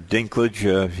Peter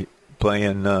Dinklage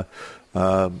playing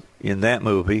in that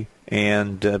movie,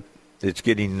 and it's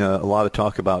getting a lot of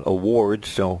talk about awards.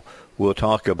 So we'll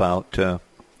talk about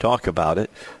it.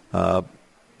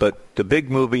 But the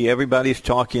big movie everybody's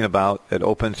talking about that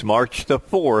opens March the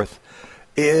 4th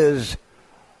is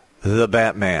The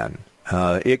Batman.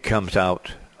 It comes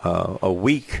out a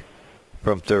week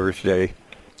from Thursday,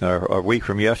 or a week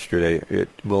from yesterday, it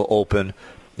will open,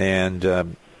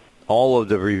 and all of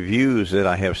the reviews that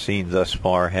I have seen thus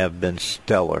far have been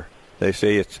stellar. They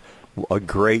say it's a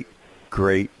great,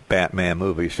 great Batman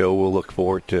movie, so we'll look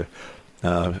forward to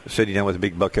sitting down with a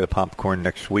big bucket of popcorn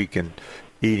next week and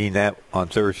eating that on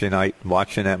Thursday night,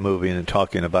 watching that movie, and then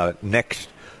talking about it next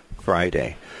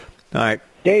Friday. All right.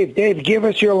 Dave, give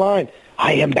us your line.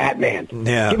 I am Batman.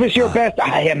 Yeah. Give us your best.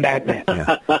 I am Batman.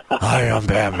 Yeah. I am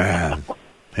Batman.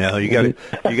 Yeah, you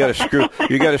got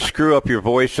to screw up your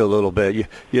voice a little bit.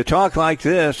 You talk like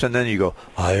this, and then you go,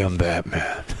 I am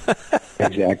Batman.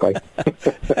 Exactly.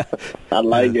 I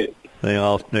like it.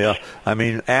 Yeah. I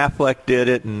mean, Affleck did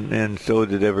it, and so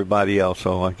did everybody else.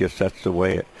 So I guess that's the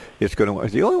way it's going to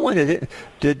work. The only one that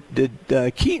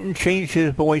did Keaton change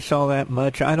his voice all that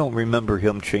much? I don't remember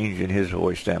him changing his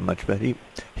voice that much, but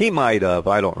he might have.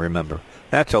 I don't remember.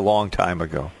 That's a long time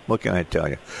ago. What can I tell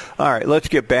you? All right, let's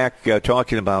get back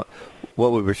talking about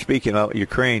what we were speaking about,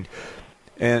 Ukraine,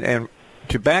 and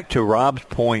back to Rob's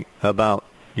point about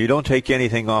you don't take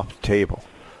anything off the table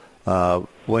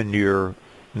when you're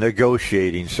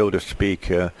negotiating, so to speak,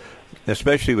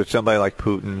 especially with somebody like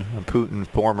Putin,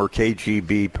 former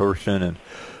KGB person,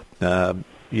 and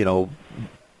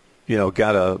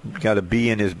got a bee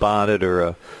in his bonnet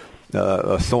or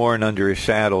a thorn under his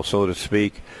saddle, so to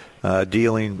speak,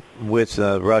 dealing with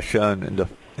Russia,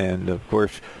 and of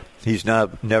course he's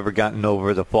never gotten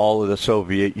over the fall of the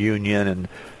Soviet Union and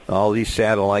all these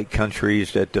satellite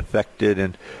countries that defected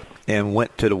and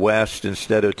went to the West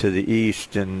instead of to the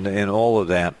East, and all of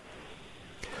that.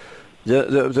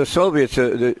 The Soviets,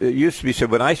 it used to be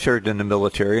said when I served in the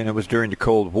military, and it was during the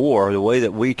Cold War, the way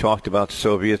that we talked about the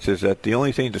Soviets is that the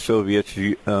only thing the Soviets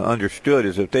understood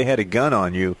is if they had a gun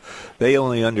on you, they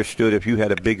only understood if you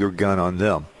had a bigger gun on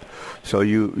them. So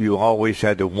you always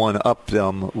had to one-up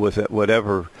them with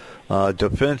whatever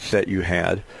defense that you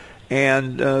had.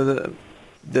 And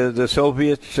the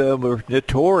Soviets were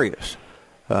notorious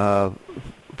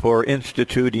for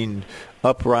instituting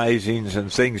uprisings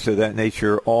and things of that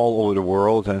nature all over the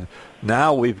world. And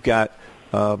now we've got,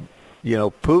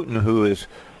 Putin, who is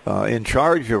in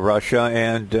charge of Russia,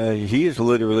 and he is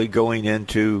literally going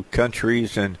into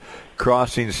countries and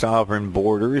crossing sovereign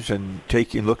borders and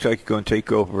looks like he's going to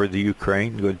take over the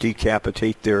Ukraine, going to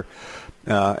decapitate their,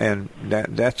 and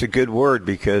that's a good word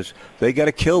because they got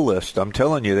a kill list. I'm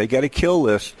telling you, they got a kill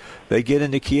list. They get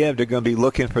into Kiev, they're going to be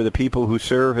looking for the people who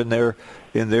serve in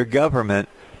their government.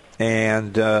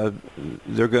 And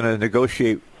they're going to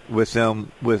negotiate with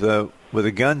them with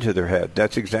a gun to their head.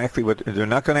 That's exactly what they're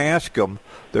not going to ask them.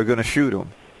 They're going to shoot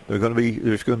them. There's going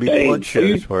to be bloodshed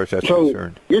as far as that's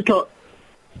concerned. You're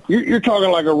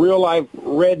talking like a real life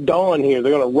Red Dawn here.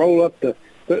 They're going to roll up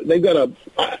they've got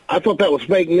I thought that was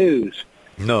fake news.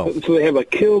 No. So they have a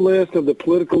kill list of the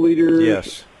political leaders.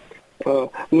 Yes.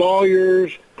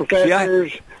 Lawyers,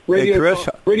 professors. Radio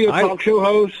talk show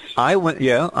hosts. I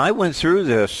went through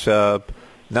this.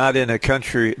 Not in the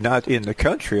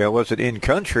country. I wasn't in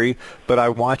country, but I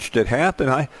watched it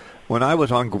happen. When I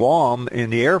was on Guam in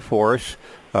the Air Force,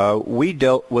 we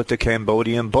dealt with the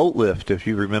Cambodian boat lift. If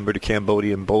you remember the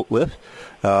Cambodian boat lift,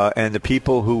 and the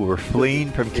people who were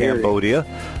fleeing from Cambodia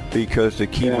because the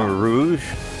Khmer Rouge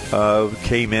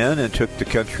came in and took the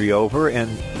country over, and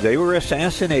they were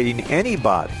assassinating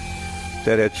anybody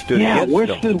that had stood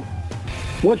against them.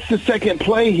 What's the second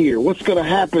play here? What's going to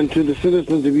happen to the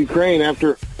citizens of Ukraine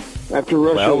after Russia?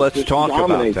 Well, let's talk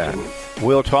about that.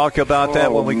 We'll talk about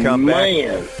that when we come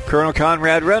back. Colonel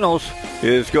Conrad Reynolds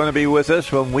is going to be with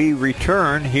us when we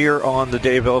return here on the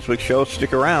Dave Elswick Show.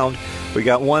 Stick around. We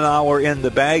got 1 hour in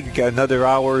the bag. Got another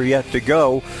hour yet to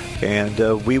go.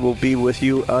 And we will be with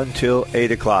you until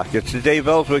 8 o'clock. It's the Dave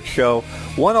Elswick Show,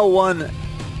 101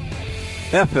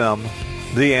 FM.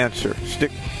 The Answer. Stick.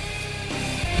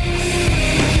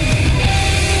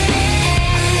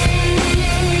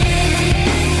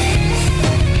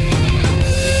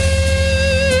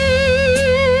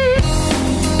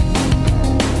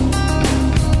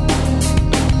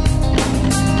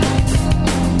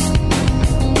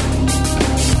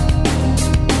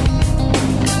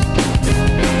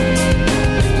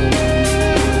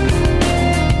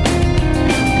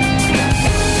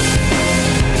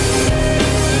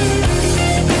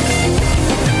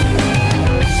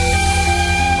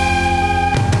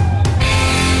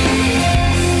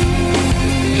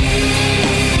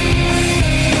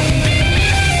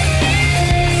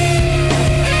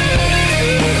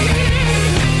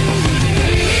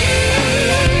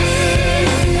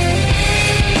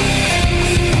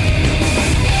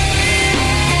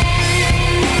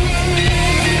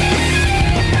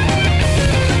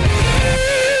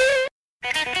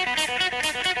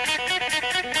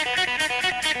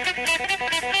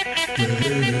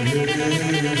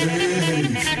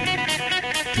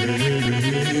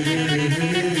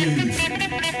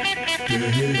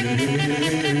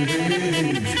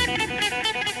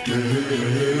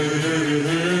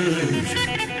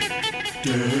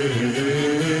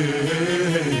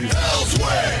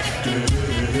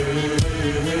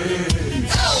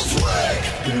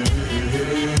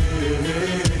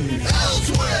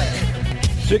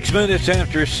 6 minutes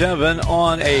after 7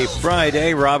 on a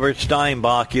Friday. Robert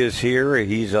Steinbach is here.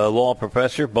 He's a law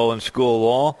professor, Bowen School of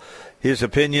Law. His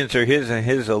opinions are his and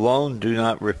his alone, do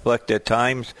not reflect at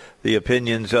times the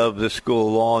opinions of the School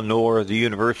of Law nor the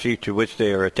university to which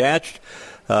they are attached.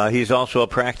 He's also a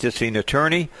practicing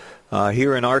attorney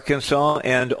here in Arkansas.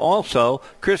 And also,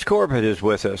 Chris Corbett is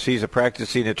with us. He's a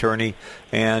practicing attorney,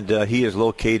 and he is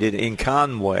located in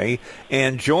Conway.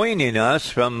 And joining us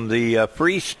from the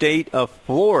free state of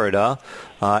Florida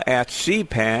at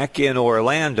CPAC in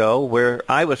Orlando, where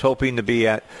I was hoping to be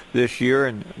at this year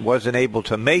and wasn't able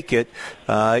to make it,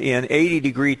 in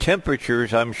 80-degree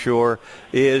temperatures, I'm sure,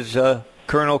 is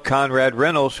Colonel Conrad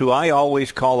Reynolds, who I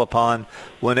always call upon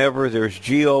whenever there's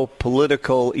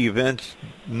geopolitical events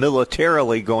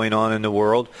militarily going on in the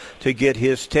world to get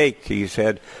his take. He's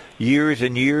had years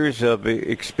and years of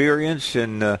experience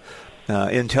in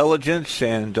intelligence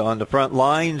and on the front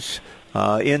lines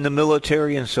in the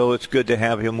military, and so it's good to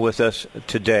have him with us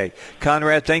today.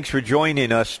 Conrad, thanks for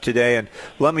joining us today. And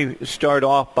let me start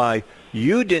off by,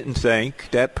 you didn't think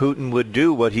that Putin would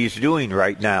do what he's doing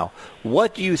right now.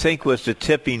 What do you think was the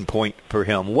tipping point for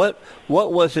him? What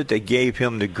was it that gave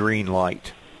him the green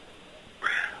light?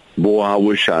 Boy, I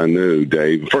wish I knew,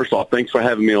 Dave. First off, thanks for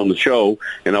having me on the show,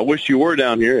 and I wish you were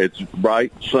down here. It's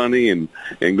bright, sunny, and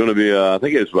going to be, I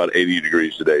think it's about 80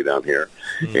 degrees today down here.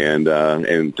 Mm-hmm.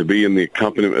 And to be in the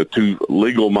accompaniment of two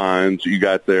legal minds you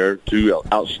got there, two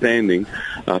outstanding,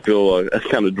 I feel that's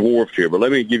kind of dwarfed here. But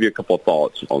let me give you a couple of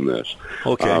thoughts on this.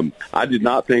 Okay. I did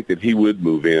not think that he would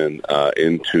move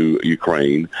into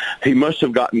Ukraine. He must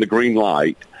have gotten the green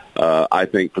light, I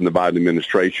think, from the Biden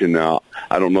administration. Now,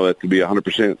 I don't know that to be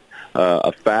 100%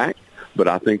 a fact, but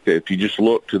I think that if you just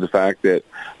look to the fact that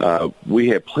we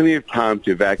had plenty of time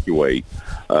to evacuate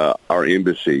our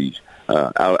embassies,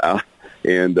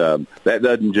 and that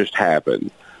doesn't just happen.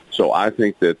 So I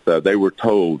think that they were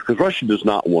told, because Russia does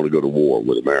not want to go to war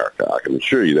with America, I can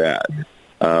assure you that.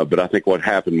 But I think what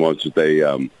happened was that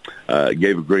they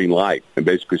gave a green light and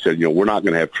basically said, we're not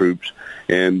going to have troops.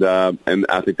 And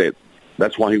I think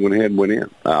that's why he went ahead and went in.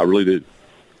 I really did.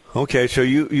 Okay, so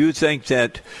you think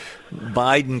that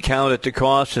Biden counted the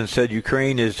cost and said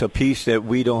Ukraine is a piece that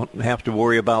we don't have to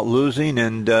worry about losing,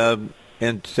 and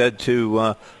said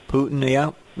to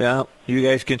Putin, yeah, you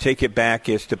guys can take it back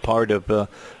as the part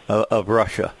of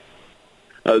Russia.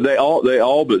 They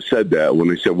all but said that when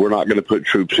they said we're not going to put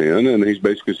troops in, and he's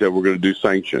basically said we're going to do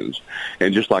sanctions.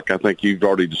 And just like I think you've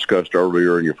already discussed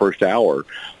earlier in your first hour,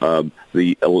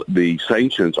 the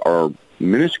sanctions are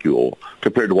minuscule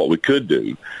compared to what we could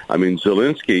do. I mean,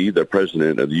 Zelensky, the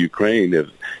president of the Ukraine, has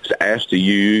asked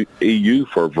the EU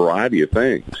for a variety of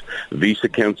things: visa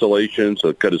cancellations,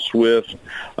 a cut of SWIFT.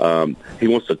 He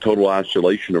wants a total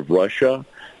isolation of Russia,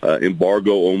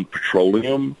 embargo on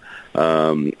petroleum,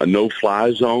 a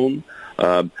no-fly zone.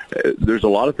 There's a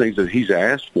lot of things that he's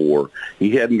asked for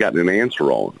he hadn't gotten an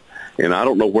answer on. And I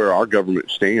don't know where our government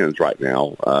stands right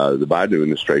now, the Biden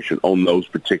administration, on those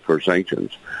particular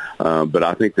sanctions. But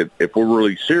I think that if we're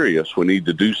really serious, we need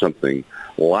to do something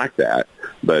like that.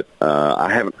 But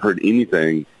I haven't heard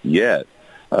anything yet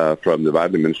from the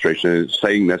Biden administration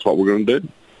saying that's what we're going to do.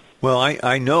 Well,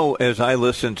 I know as I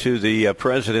listened to the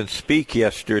president speak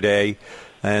yesterday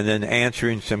and then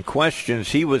answering some questions,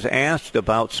 he was asked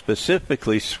about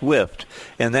specifically SWIFT,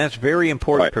 and that's very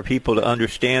important for people to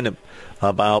understand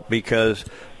about, because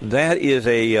that is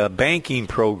a banking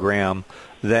program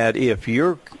that if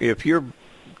you're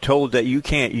told that you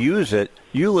can't use it,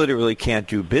 you literally can't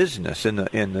do business in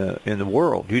the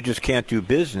world. You just can't do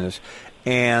business.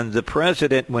 And the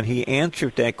president, when he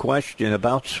answered that question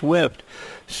about SWIFT,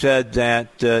 said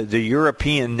that the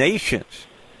European nations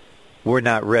were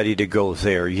not ready to go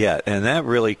there yet, and that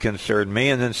really concerned me.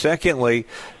 And then secondly,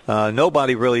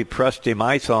 nobody really pressed him,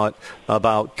 I thought,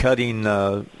 about cutting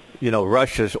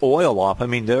Russia's oil off. I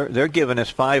mean, they're giving us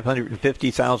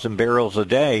 550,000 barrels a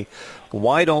day.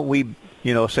 Why don't we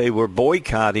say we're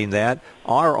boycotting that?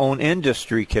 Our own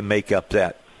industry can make up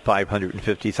that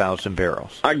 550,000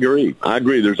 barrels. I agree.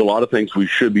 There's a lot of things we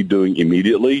should be doing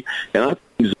immediately, and I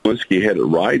think Zelensky had it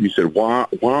right. He said, why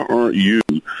aren't you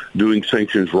doing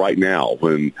sanctions right now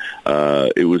when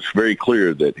it was very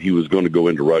clear that he was going to go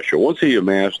into Russia? Once he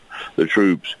amassed the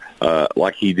troops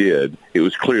like he did, it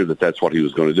was clear that that's what he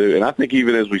was going to do. And I think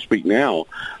even as we speak now,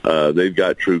 they've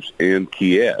got troops in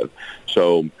Kiev.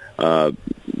 So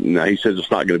now he says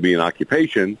it's not going to be an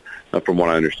occupation, from what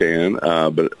I understand,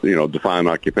 but, define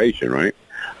occupation, right?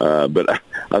 But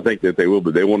I think that they will,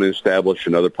 but they want to establish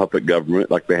another puppet government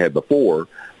like they had before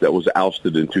that was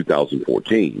ousted in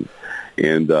 2014.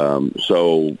 And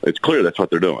so it's clear that's what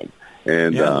they're doing.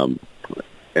 And, and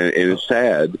it's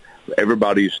sad.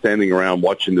 Everybody's standing around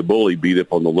watching the bully beat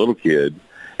up on the little kid,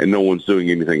 and no one's doing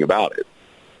anything about it.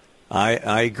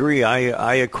 I agree.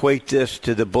 I equate this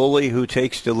to the bully who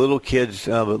takes the little kids'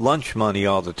 lunch money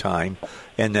all the time,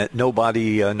 and that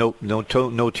nobody,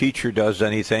 no teacher does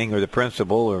anything, or the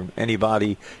principal, or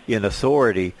anybody in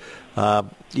authority.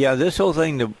 This whole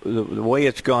thing, the way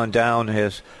it's gone down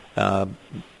has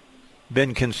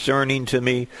been concerning to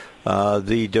me.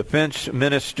 The defense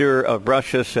minister of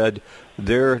Russia said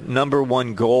their number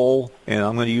one goal, and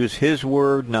I'm going to use his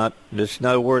word, this is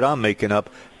not a word I'm making up,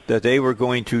 that they were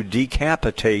going to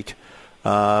decapitate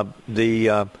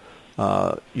the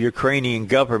Ukrainian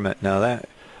government. Now, that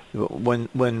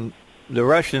when the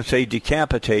Russians say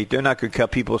decapitate, they're not going to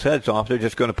cut people's heads off. They're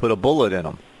just going to put a bullet in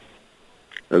them.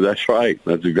 That's right.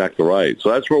 That's exactly right.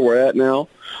 So that's where we're at now.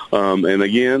 And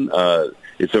again,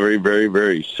 It's a very, very,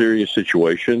 very serious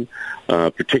situation,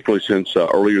 particularly since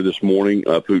earlier this morning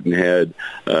Putin had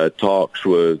talks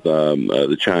with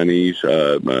the Chinese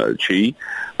Xi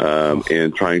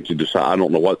and trying to decide. I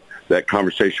don't know what that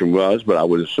conversation was, but I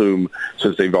would assume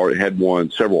since they've already had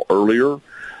one several earlier,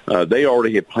 they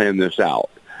already had planned this out.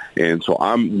 And so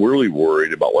I'm really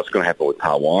worried about what's going to happen with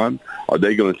Taiwan. Are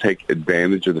they going to take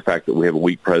advantage of the fact that we have a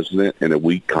weak president and a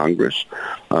weak Congress?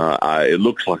 It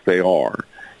looks like they are.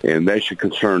 And that should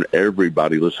concern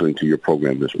everybody listening to your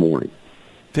program this morning.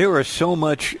 There is so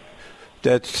much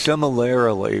that's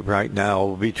similarly right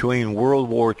now between World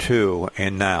War II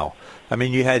and now. I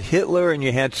mean, you had Hitler and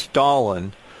you had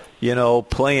Stalin,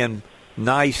 playing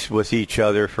nice with each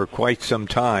other for quite some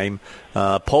time.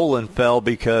 Poland fell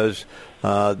because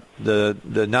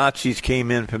the Nazis came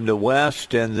in from the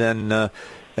West, and then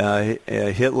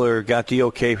Hitler got the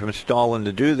okay from Stalin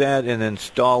to do that, and then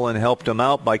Stalin helped him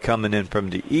out by coming in from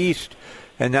the East.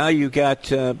 And now you got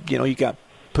you got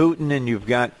Putin and you've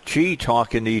got Xi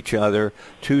talking to each other,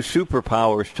 two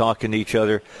superpowers talking to each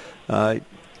other.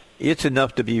 It's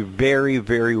enough to be very,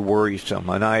 very worrisome,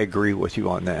 and I agree with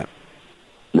you on that.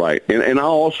 Right, and I'll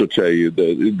also tell you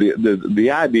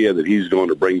the idea that he's going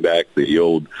to bring back the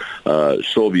old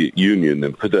Soviet Union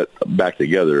and put that back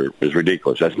together is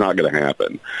ridiculous. That's not going to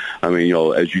happen. I mean,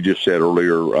 as you just said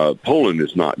earlier, Poland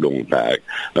is not going back.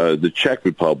 The Czech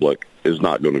Republic is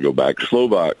not going to go back.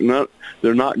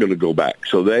 They're not going to go back.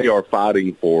 So they are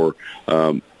fighting for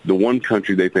the one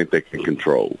country they think they can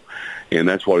control, and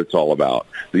that's what it's all about.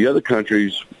 The other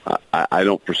countries, I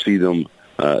don't foresee them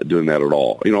doing that at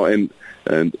all.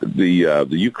 And the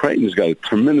Ukraine has got a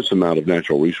tremendous amount of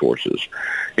natural resources,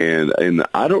 and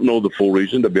I don't know the full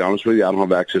reason. To be honest with you, I don't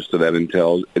have access to that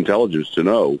intelligence to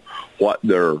know what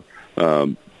their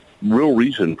real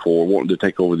reason for wanting to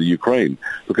take over the Ukraine,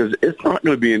 because it's not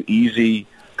going to be an easy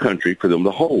country for them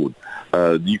to hold.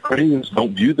 The Ukrainians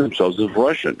don't view themselves as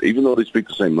Russian, even though they speak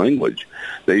the same language.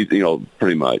 They,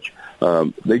 pretty much.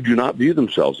 They do not view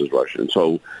themselves as Russian,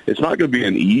 so it's not going to be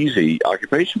an easy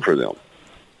occupation for them.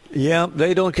 Yeah,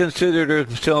 they don't consider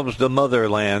themselves the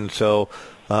motherland. So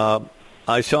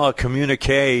I saw a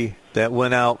communique that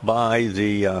went out by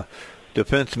the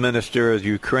defense minister of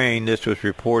Ukraine. This was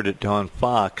reported on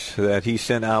Fox, that he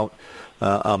sent out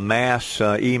a mass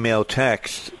email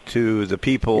text to the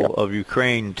people of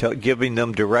Ukraine, giving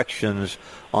them directions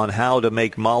on how to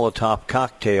make Molotov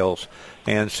cocktails,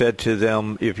 and said to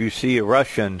them, if you see a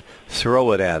Russian,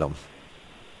 throw it at them.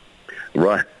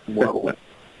 Right. Whoa.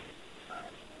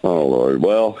 Oh, Lord.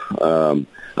 Well,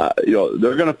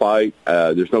 they're going to fight.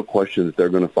 There's no question that they're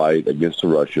going to fight against the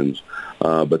Russians.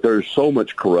 But there's so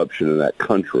much corruption in that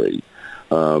country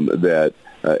that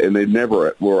and they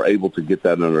never were able to get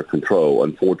that under control,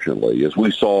 unfortunately, as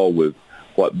we saw with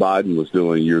what Biden was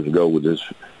doing years ago with his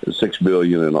 $6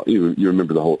 billion, and you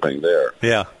remember the whole thing there.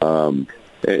 Yeah.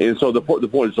 And so the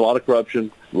point is a lot of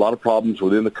corruption, a lot of problems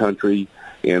within the country,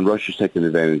 and Russia's taking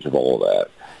advantage of all of that.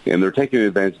 And they're taking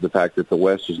advantage of the fact that the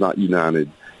West is not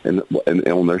united and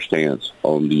on their stance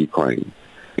on the Ukraine.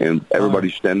 And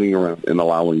everybody's standing around and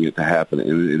allowing it to happen.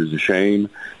 And it is a shame.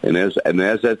 And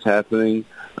as that's happening,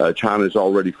 China's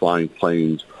already flying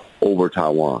planes over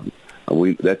Taiwan.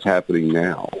 That's happening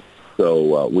now.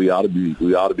 So we ought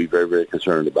to be very, very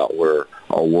concerned about where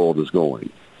our world is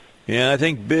going. Yeah, I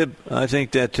think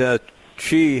that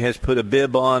Xi has put a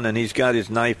bib on, and he's got his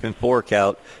knife and fork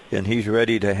out, and he's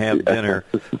ready to have dinner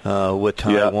with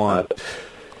Taiwan.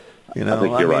 I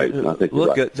think you're right.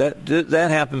 Look at that.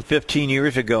 That happened 15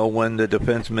 years ago when the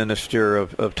defense minister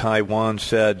of Taiwan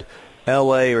said,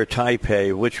 L.A. or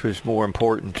Taipei, which was more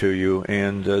important to you?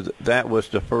 And that was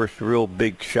the first real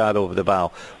big shot over the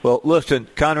bow. Well, listen,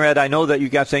 Conrad, I know that you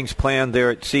got things planned there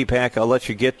at CPAC. I'll let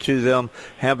you get to them.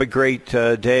 Have a great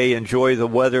day. Enjoy the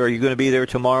weather. Are you going to be there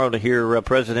tomorrow to hear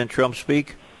President Trump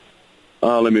speak?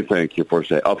 Let me thank you for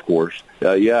saying. Of course,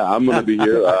 I'm going to be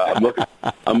here.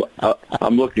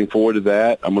 I'm looking forward to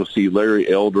that. I'm going to see Larry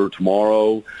Elder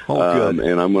tomorrow. Good.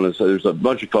 And I'm going to say there's a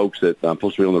bunch of folks that I'm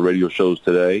supposed to be on the radio shows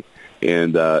today.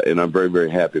 And I'm very, very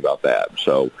happy about that.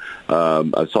 So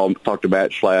I talked to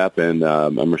Matt Schlapp and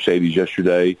Mercedes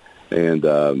yesterday, and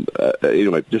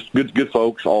anyway, just good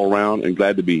folks all around, and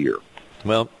glad to be here.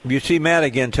 Well, you see Matt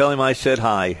again, tell him I said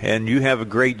hi, and you have a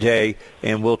great day,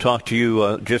 and we'll talk to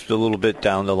you just a little bit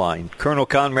down the line. Colonel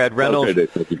Conrad Reynolds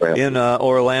in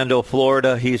Orlando,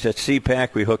 Florida. He's at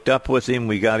CPAC. We hooked up with him.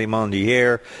 We got him on the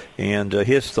air, and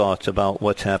his thoughts about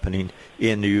what's happening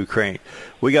in the Ukraine.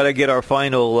 we got to get our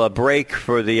final break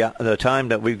for the time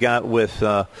that we've got with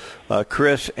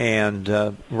Chris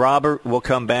and Robert. We'll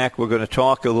come back. We're going to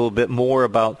talk a little bit more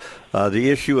about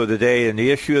the issue of the day, and the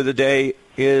issue of the day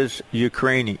is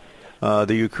Ukraine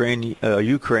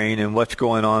and what's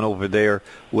going on over there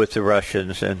with the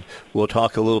Russians, and we'll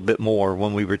talk a little bit more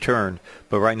when we return.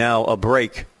 But right now, a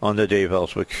break on the Dave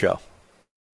Elswick Show.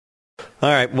 All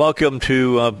right, welcome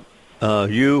to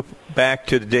you back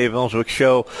to the Dave Elswick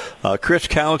Show. Chris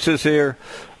Counts is here.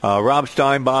 Rob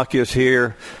Steinbach is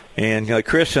here. And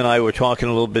Chris and I were talking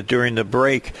a little bit during the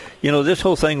break. You know, this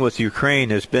whole thing with Ukraine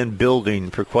has been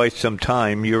building for quite some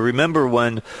time. You remember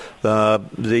when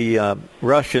the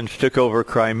Russians took over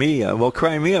Crimea? Well,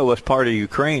 Crimea was part of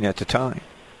Ukraine at the time.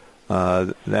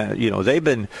 They've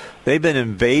been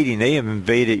invading. They have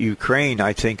invaded Ukraine,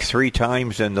 I think, 3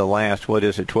 times in the last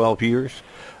 12 years.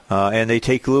 And they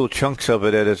take little chunks of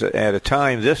it at a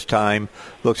time. This time,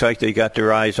 looks like they got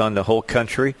their eyes on the whole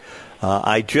country.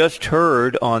 I just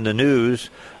heard on the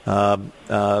news at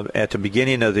the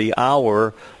beginning of the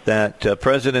hour that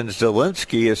President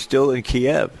Zelensky is still in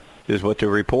Kiev, is what they're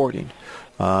reporting.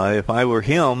 If I were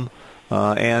him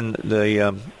and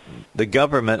the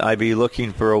government, I'd be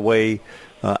looking for a way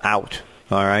out.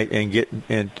 All right, and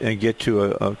get to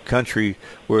a country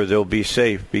where they'll be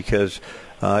safe, because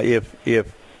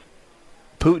if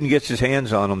Putin gets his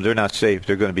hands on them, they're not safe.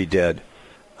 They're going to be dead.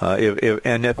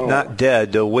 If not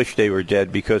dead, they'll wish they were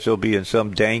dead, because they'll be in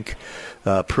some dank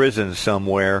prison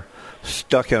somewhere,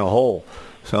 stuck in a hole.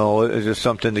 So it's just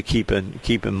something to keep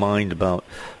in mind about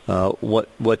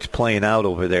what's playing out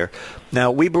over there. Now,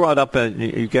 we brought up,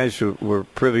 you guys were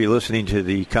privy listening to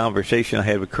the conversation I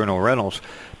had with Colonel Reynolds,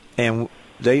 and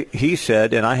he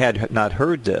said, and I had not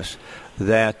heard this,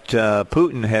 that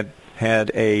Putin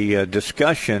had a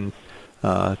discussion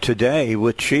today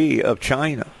with Xi of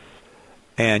China.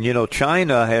 And, you know,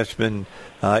 China has been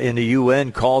in the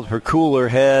UN called for cooler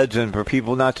heads and for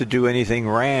people not to do anything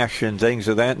rash and things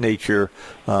of that nature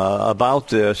about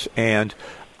this. And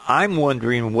I'm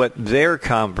wondering what their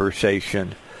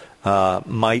conversation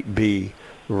might be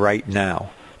right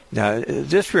now. Now,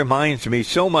 this reminds me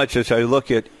so much as I look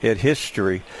at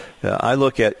history. I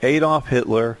look at Adolf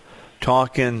Hitler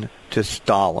talking to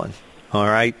Stalin, all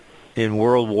right, in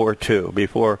World War II,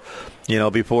 before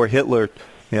Hitler,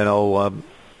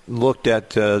 looked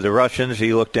at the Russians.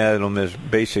 He looked at them as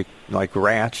basic, like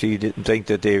rats. He didn't think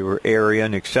that they were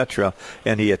Aryan, etc.,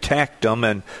 and he attacked them,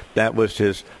 and that was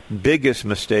his biggest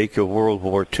mistake of World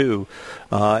War II.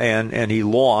 And he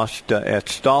lost at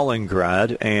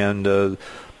Stalingrad, and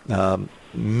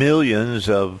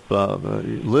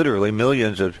literally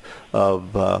millions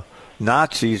of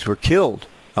Nazis were killed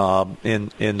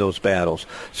in those battles.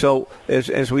 So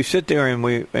as we sit there and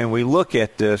we look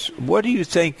at this, what do you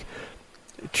think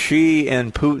Xi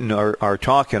and Putin are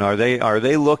talking? Are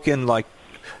they looking like,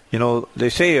 they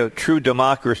say a true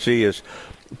democracy is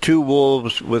 2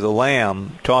 wolves with a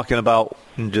lamb talking about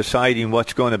and deciding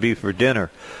what's going to be for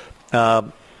dinner,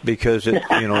 because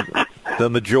the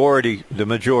majority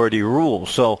rules.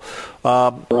 So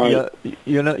right.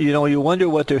 You wonder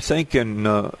what they're thinking.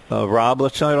 Rob,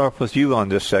 let's start off with you on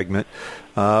this segment.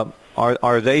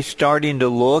 Are they starting to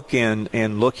look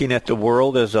and looking at the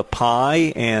world as a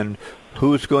pie, and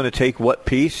who's going to take what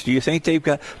piece? Do you think they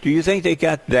got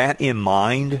that in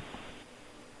mind?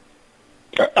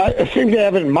 I think they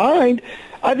have it in mind.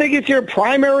 I think it's their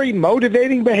primary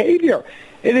motivating behavior.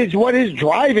 It is what is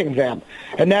driving them.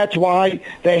 And that's why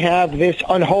they have this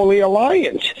unholy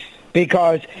alliance.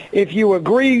 Because if you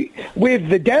agree with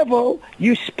the devil,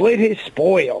 you split his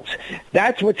spoils.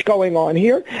 That's what's going on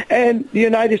here. And the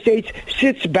United States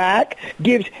sits back,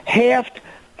 gives half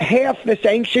the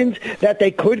sanctions that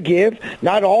they could give,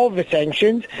 not all the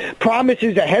sanctions,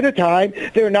 promises ahead of time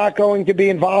they're not going to be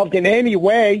involved in any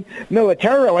way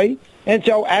militarily. And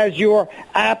so, as your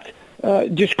apt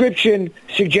description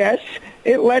suggests,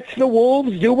 it lets the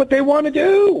wolves do what they want to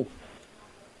do.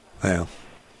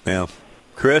 Yeah.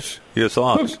 Chris, your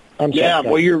thoughts?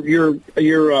 Well,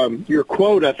 your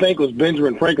quote, I think, was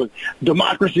Benjamin Franklin.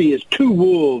 Democracy is 2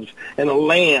 wolves and a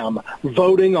lamb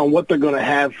voting on what they're going to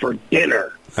have for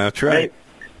dinner. That's right.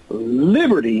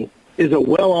 Liberty is a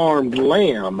well-armed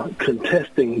lamb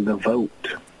contesting the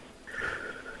vote.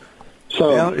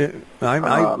 So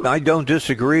I don't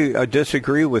disagree. I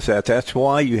disagree with that. That's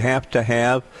why you have to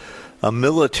have a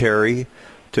military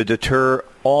to deter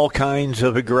all kinds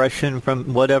of aggression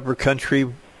from whatever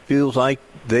country feels like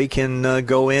they can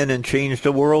go in and change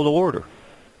the world order.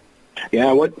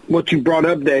 Yeah, what you brought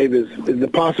up, Dave, is the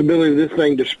possibility of this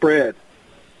thing to spread.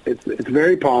 It's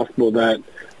very possible that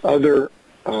other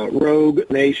rogue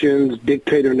nations,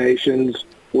 dictator nations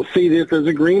will see this as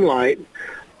a green light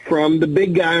from the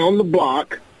big guy on the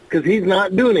block, because he's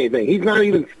not doing anything. He's not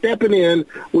even stepping in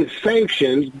with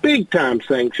sanctions, big-time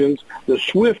sanctions, the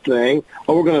SWIFT thing.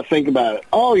 Oh, we're going to think about it.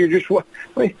 Oh, you're just a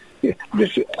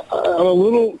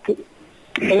little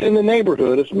in the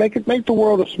neighborhood. Let's make the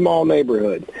world a small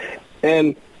neighborhood,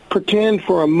 and pretend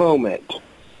for a moment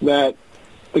that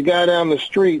the guy down the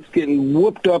street's getting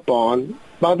whooped up on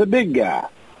by the big guy,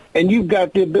 and you've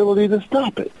got the ability to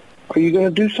stop it. Are you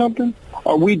going to do something?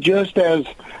 Are we just as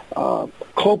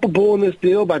culpable in this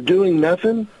deal by doing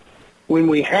nothing when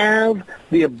we have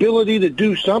the ability to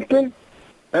do something?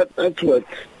 That's what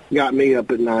got me up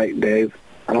at night, Dave.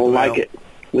 I don't like it.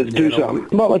 Let's do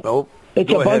something. Well, it's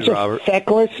a bunch of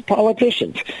feckless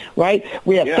politicians, right?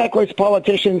 We have feckless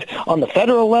politicians on the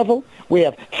federal level. We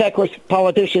have feckless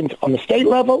politicians on the state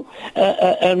level.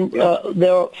 And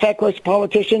there are feckless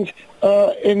politicians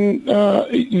in the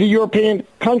European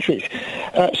countries.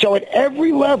 So at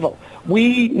every level,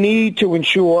 we need to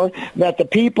ensure that the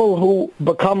people who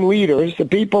become leaders, the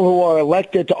people who are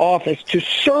elected to office, to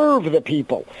serve the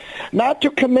people, not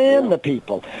to command the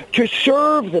people, to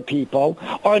serve the people,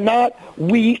 are not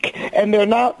weak, and they're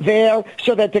not there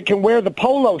so that they can wear the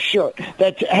polo shirt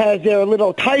that has their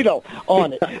little title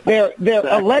on it. They're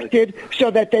elected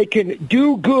so that they can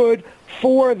do good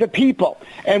for the people.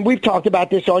 And we've talked about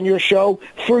this on your show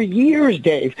for years,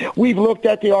 Dave. We've looked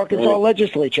at the Arkansas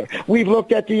legislature. We've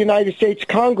looked at the United States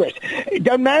Congress. It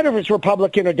doesn't matter if it's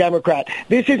Republican or Democrat.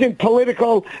 This isn't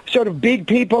political, sort of big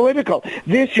P political.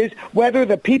 This is whether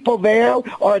the people there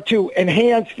are to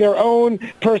enhance their own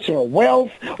personal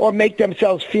wealth or make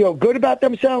themselves feel good about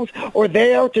themselves, or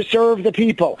there to serve the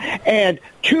people. And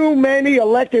too many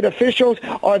elected officials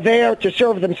are there to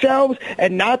serve themselves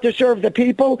and not to serve the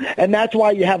people, and that's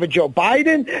why you have a Joe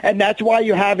Biden, and that's why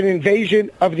you have an invasion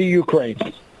of the Ukraine.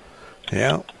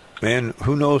 Yeah, and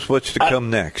who knows what's to come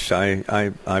next? I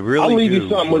really I'll leave you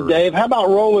something with Dave. How about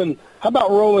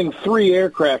rolling 3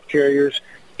 aircraft carriers,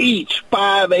 each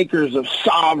 5 acres of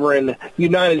sovereign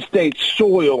United States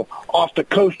soil off the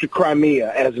coast of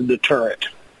Crimea as a deterrent?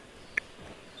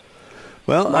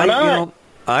 Well,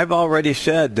 I've already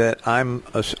said that I'm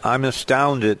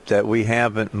astounded that we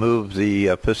haven't moved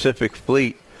the Pacific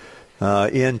Fleet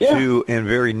into and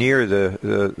very near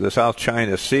the South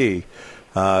China Sea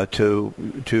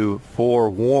to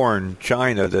forewarn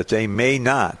China that they may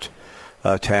not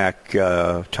attack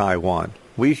Taiwan.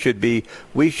 We should be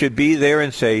there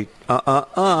and say,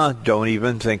 don't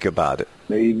even think about it.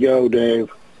 There you go,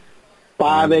 Dave.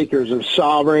 5 acres of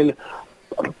sovereign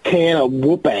can of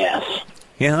whoop ass.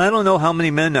 Yeah, I don't know how many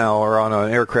men now are on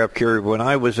an aircraft carrier. When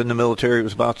I was in the military, it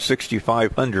was about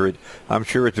 6,500. I'm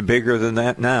sure it's bigger than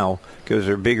that now because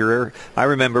they're bigger. I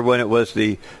remember when it was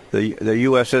the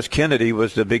USS Kennedy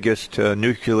was the biggest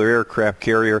nuclear aircraft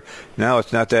carrier. Now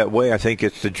it's not that way. I think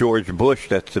it's the George Bush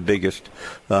that's the biggest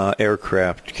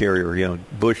aircraft carrier.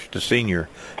 Bush, the senior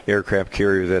aircraft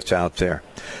carrier that's out there.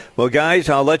 Well, guys,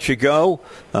 I'll let you go.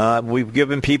 We've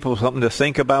given people something to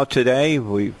think about today.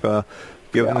 We've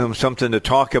giving them something to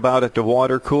talk about at the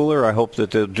water cooler. I hope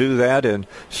that they'll do that and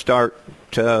start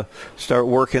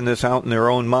working this out in their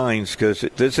own minds, because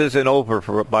this isn't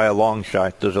over by a long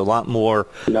shot. There's a lot more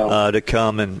to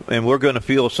come, and we're going to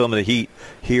feel some of the heat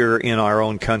here in our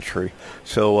own country.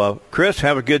 So, Chris,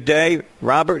 have a good day.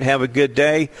 Robert, have a good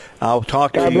day. I'll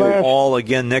talk to you all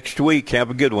again next week. Have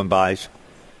a good one, guys.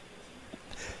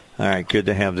 All right, good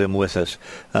to have them with us.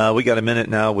 We got a minute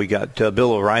now. We got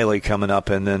Bill O'Reilly coming up,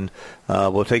 and then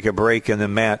we'll take a break, and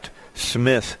then Matt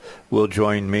Smith will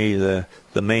join me, the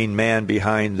main man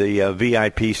behind the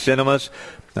VIP cinemas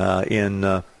in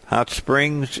Hot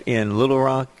Springs, in Little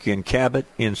Rock, in Cabot,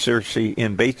 in Searcy,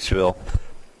 in Batesville.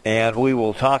 And we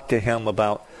will talk to him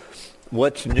about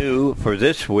what's new for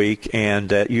this week,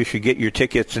 and you should get your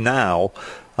tickets now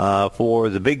for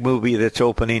the big movie that's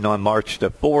opening on March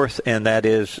the 4th, and that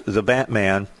is The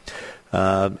Batman.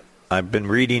 I've been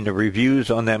reading the reviews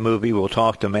on that movie. We'll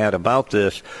talk to Matt about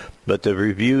this, but the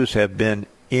reviews have been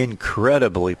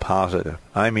incredibly positive.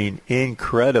 I mean,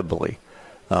 incredibly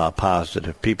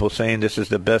positive. People saying this is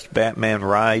the best Batman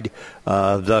ride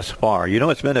thus far.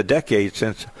 It's been a decade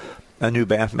since a new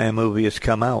Batman movie has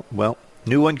come out. Well,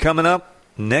 new one coming up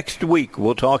next week.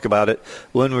 We'll talk about it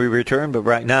when we return, but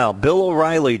right now, Bill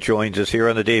O'Reilly joins us here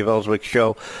on the Dave Elswick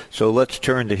Show, so let's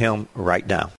turn to him right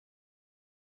now.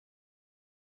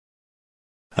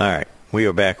 All right, we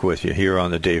are back with you here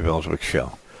on the Dave Elswick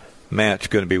Show. Matt's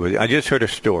going to be with you. I just heard a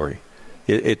story.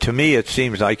 To me, it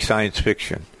seems like science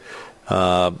fiction.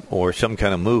 or some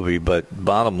kind of movie. But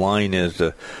bottom line is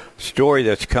the story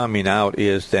that's coming out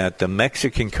is that the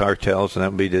Mexican cartels, and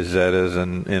that would be the Zetas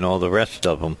and all the rest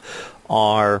of them,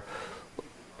 are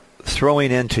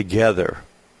throwing in together.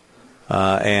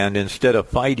 And instead of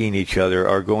fighting each other,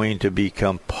 are going to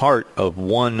become part of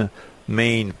one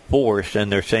main force,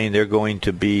 and they're saying they're going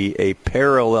to be a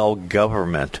parallel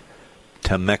government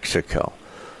to Mexico.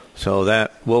 So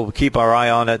that we'll keep our eye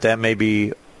on it. That may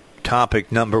be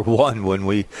topic number one when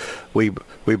we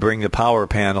bring the power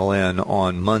panel in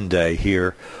on Monday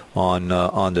here on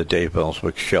the Dave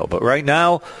Elswick Show. But right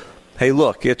now, hey,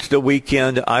 look, it's the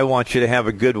weekend. I want you to have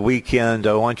a good weekend.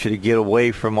 I want you to get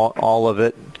away from all of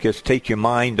it. Just take your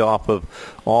mind off of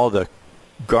all the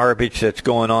garbage that's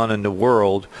going on in the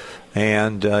world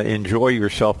and enjoy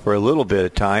yourself for a little bit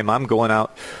of time. I'm going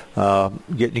out,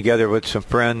 getting together with some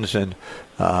friends, and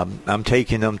I'm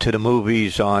taking them to the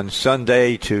movies on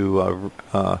Sunday to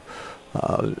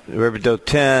Riverdale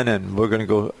 10, and we're going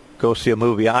to go see a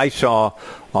movie I saw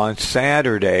on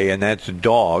Saturday, and that's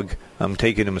Dog. I'm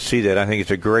taking them to see that. I think it's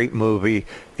a great movie,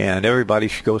 and everybody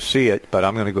should go see it. But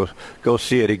I'm going to go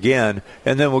see it again,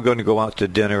 and then we're going to go out to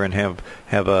dinner and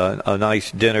have a nice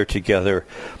dinner together.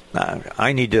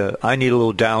 I need a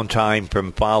little downtime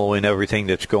from following everything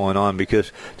that's going on,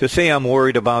 because to say I'm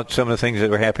worried about some of the things that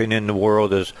are happening in the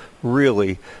world is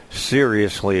really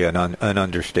seriously an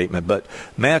understatement. But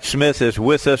Matt Smith is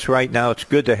with us right now. It's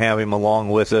good to have him along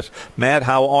with us. Matt,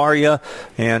 how are you?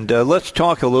 And let's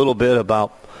talk a little bit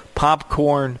about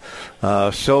popcorn,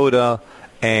 soda,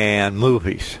 and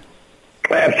movies.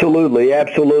 Absolutely.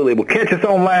 Well, catch us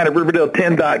online at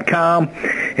Riverdale10.com.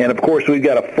 And, of course, we've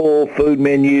got a full food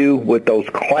menu with those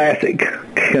classic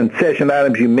concession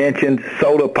items you mentioned,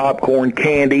 soda, popcorn,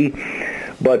 candy.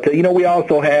 But, we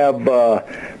also have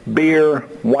beer,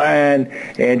 wine,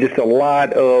 and just a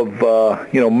lot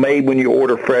of, made when you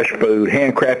order fresh food,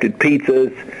 handcrafted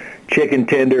pizzas, chicken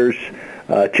tenders,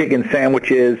 chicken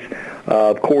sandwiches,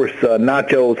 of course,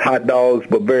 nachos, hot dogs,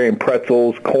 Bavarian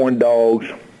pretzels, corn dogs,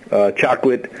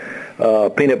 chocolate,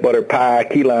 peanut butter pie,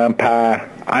 key lime pie,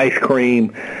 ice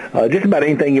cream, just about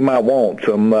anything you might want.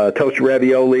 Some toasted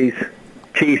raviolis,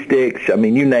 cheese sticks,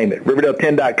 you name it.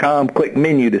 Riverdale10.com, click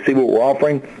menu to see what we're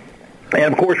offering.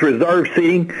 And, of course, reserved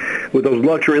seating with those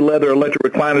luxury leather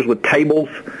electric recliners with tables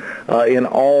in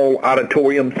all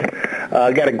auditoriums.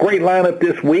 Got a great lineup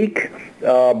this week.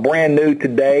 Brand new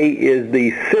today is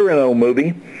the Cyrano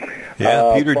movie.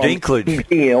 Yeah, Peter Dinklage.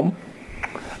 PM.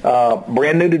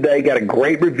 Brand new today. Got a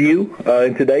great review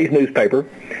in today's newspaper.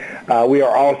 We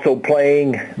are also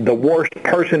playing The Worst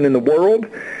Person in the World,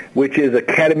 which is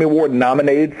Academy Award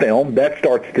nominated film. That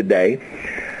starts today.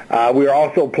 We are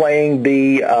also playing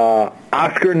the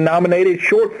Oscar nominated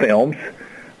short films,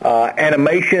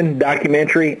 animation,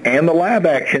 documentary, and the live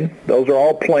action. Those are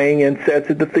all playing in sets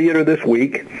at the theater this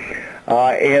week.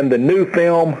 And the new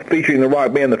film featuring the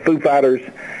rock band The Foo Fighters,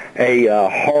 a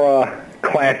horror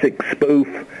classic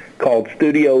spoof called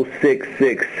Studio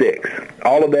 666.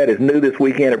 All of that is new this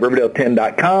weekend at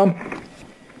Riverdale10.com.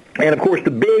 And, of course,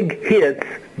 the big hits,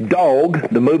 Dog,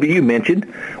 the movie you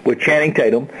mentioned, with Channing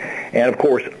Tatum, and, of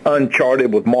course,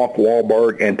 Uncharted with Mark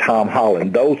Wahlberg and Tom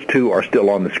Holland. Those two are still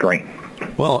on the screen.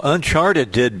 Well,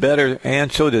 Uncharted did better,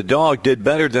 and so the Dog did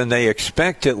better than they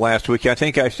expected last week. I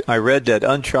think I read that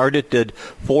Uncharted did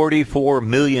 $44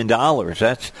 million.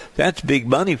 That's big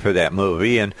money for that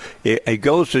movie, and it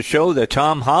goes to show that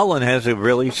Tom Holland has a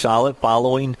really solid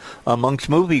following amongst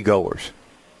moviegoers.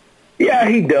 Yeah,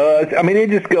 he does. It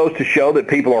just goes to show that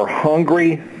people are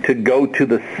hungry to go to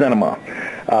the cinema.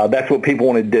 That's what people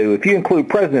want to do. If you include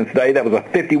President's Day, that was a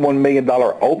 $51 million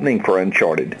opening for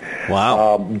Uncharted.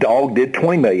 Wow. Dog did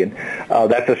 $20 million.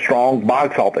 That's a strong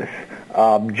box office.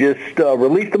 Just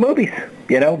release the movies.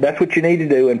 That's what you need to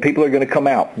do, and people are going to come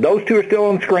out. Those two are still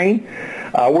on the screen.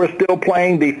 We're still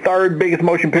playing the third biggest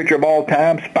motion picture of all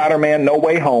time, Spider-Man No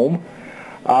Way Home.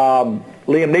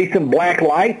 Liam Neeson, Black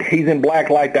Light. He's in Black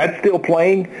Light. That's still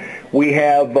playing. We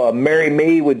have Marry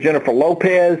Me with Jennifer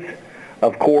Lopez.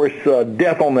 Of course,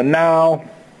 Death on the Nile,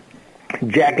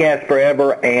 Jackass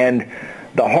Forever, and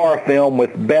the horror film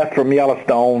with Beth from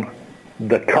Yellowstone,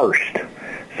 The Cursed.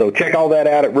 So check all that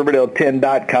out at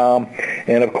Riverdale10.com.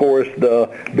 And, of course, the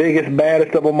biggest,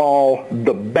 baddest of them all,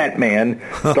 The Batman,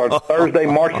 starts Thursday,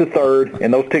 March the 3rd,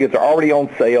 and those tickets are already on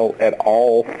sale at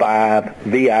all 5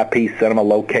 VIP cinema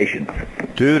locations.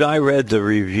 Dude, I read the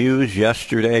reviews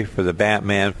yesterday for The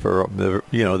Batman. For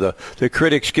the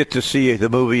critics get to see the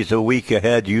movies a week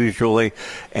ahead usually,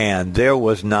 and there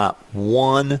was not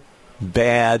one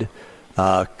bad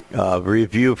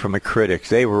review from the critics.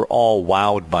 They were all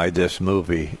wowed by this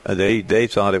movie. They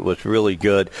thought it was really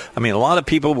good. I mean, a lot of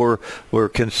people were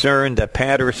concerned that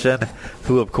Patterson,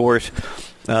 who of course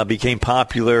became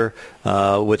popular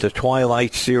with the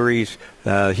Twilight series,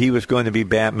 he was going to be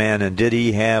Batman, and did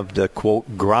he have the,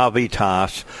 quote,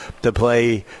 gravitas to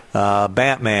play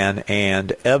Batman?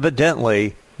 And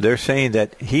evidently, they're saying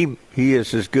that he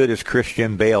is as good as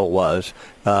Christian Bale was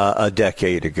a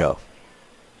decade ago.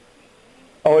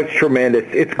 Oh, it's tremendous.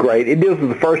 It's great. It deals with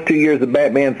the first 2 years of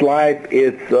Batman's life.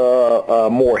 It's a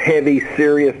more heavy,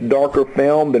 serious, darker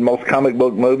film than most comic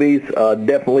book movies.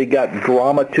 Definitely got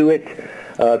drama to it.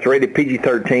 It's rated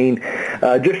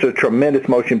PG-13. Just a tremendous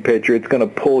motion picture. It's going to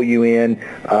pull you in.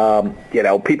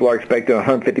 People are expecting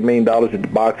 $150 million at the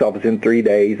box office in 3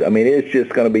 days. I mean, it's just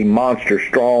going to be monster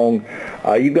strong.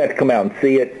 You've got to come out and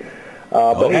see it.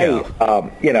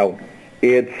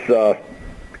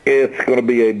 It's going to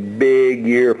be a big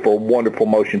year for wonderful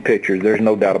motion pictures. There's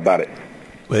no doubt about it.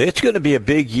 Well, it's going to be a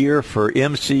big year for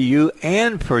MCU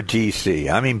and for DC.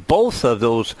 I mean, both of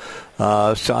those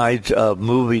sides of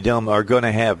moviedom are going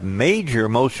to have major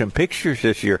motion pictures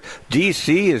this year.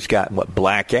 DC has got,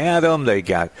 Black Adam. They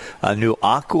got a new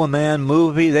Aquaman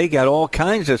movie. They got all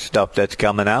kinds of stuff that's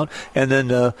coming out. And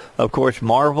then, of course,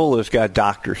 Marvel has got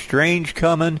Doctor Strange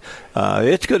coming.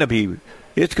 It's going to be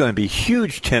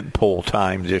huge tentpole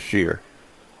time this year.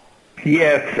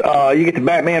 Yes, you get to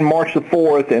Batman March the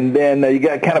 4th, and then you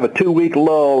got kind of a 2-week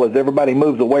lull as everybody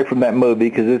moves away from that movie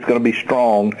because it's going to be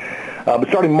strong. But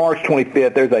starting March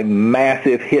 25th, there's a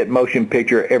massive hit motion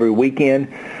picture every weekend.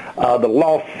 The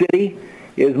Lost City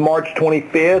is March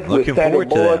 25th with Sandra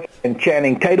Bullock and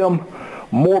Channing Tatum.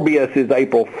 Morbius is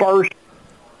April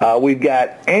 1st. We've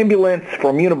got Ambulance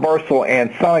from Universal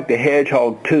and Sonic the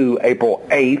Hedgehog 2 April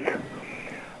 8th.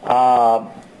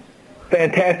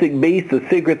 Fantastic Beasts, The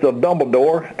Secrets of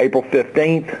Dumbledore, April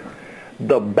 15th.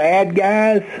 The Bad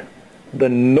Guys, The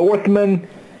Northman,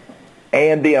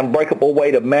 and The Unbreakable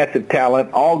Weight of Massive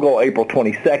Talent all go April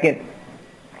 22nd.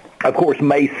 Of course,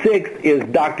 May 6th is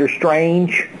Doctor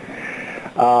Strange.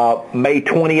 May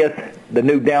 20th, the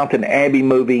new Downton Abbey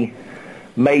movie.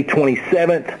 May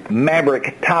 27th,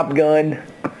 Maverick Top Gun.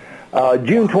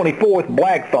 June 24th,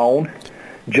 Black Phone.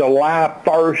 July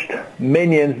 1st,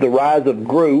 Minions, The Rise of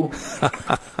Gru. August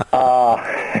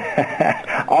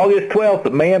 12th, The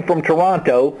Man from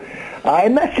Toronto.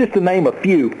 And that's just to name a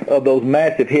few of those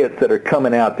massive hits that are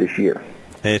coming out this year.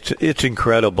 It's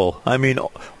incredible. I mean,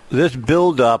 this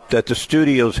build-up that the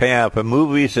studios have for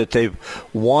movies that they've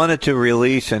wanted to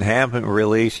release and haven't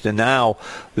released, and now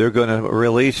they're going to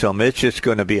release them. It's just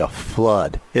going to be a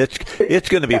flood. It's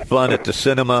going to be fun at the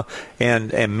cinema.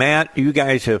 And Matt, you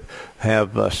guys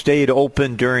have stayed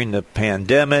open during the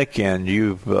pandemic, and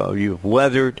you've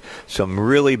weathered some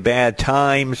really bad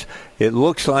times. It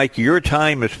looks like your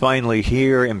time is finally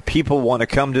here, and people want to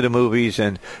come to the movies,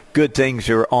 and good things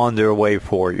are on their way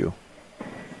for you.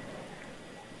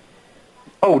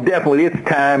 Oh, definitely. It's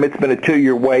time. It's been a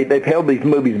 2-year wait. They've held these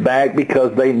movies back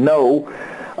because they know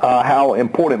how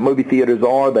important movie theaters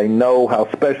are. They know how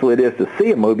special it is to see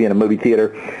a movie in a movie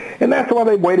theater. And that's why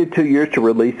they've waited 2 years to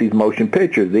release these motion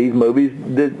pictures. These movies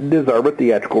deserve a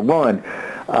theatrical run.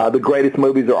 The greatest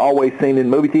movies are always seen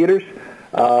in movie theaters.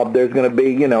 There's going to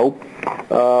be,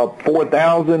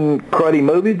 4,000 cruddy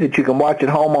movies that you can watch at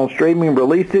home on streaming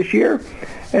released this year.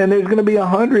 And there's going to be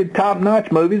 100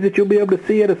 top-notch movies that you'll be able to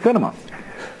see at a cinema.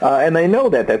 And they know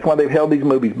that. That's why they've held these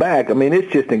movies back. I mean,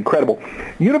 it's just incredible.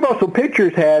 Universal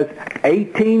Pictures has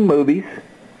 18 movies.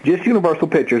 Just Universal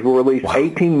Pictures will release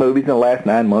 18 movies in the last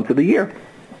 9 months of the year.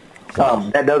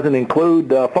 That doesn't include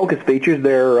Focus Features,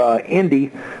 their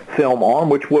indie film arm,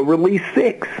 which will release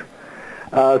 6.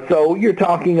 So you're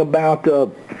talking about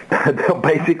they'll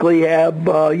basically have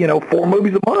 4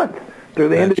 movies a month through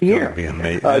the end of the year.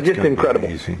 Just incredible.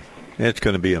 It's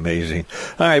going to be amazing.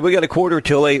 All right, we got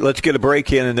 7:45. Let's get a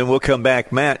break in, and then we'll come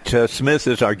back. Matt Smith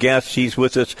is our guest. He's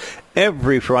with us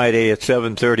every Friday at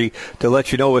 7:30 to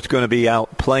let you know what's going to be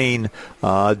out playing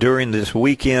during this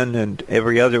weekend and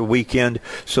every other weekend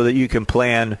so that you can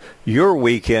plan your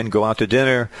weekend, go out to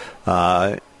dinner,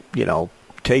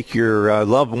 take your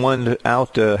loved one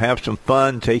out to have some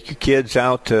fun, take your kids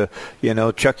out to,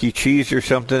 Chuck E. Cheese or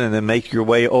something, and then make your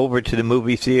way over to the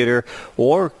movie theater,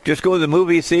 or just go to the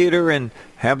movie theater and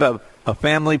have a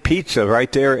family pizza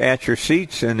right there at your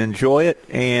seats and enjoy it,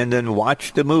 and then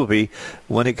watch the movie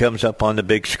when it comes up on the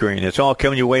big screen. It's all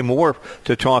coming your way. More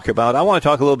to talk about. I want to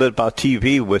talk a little bit about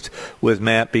TV with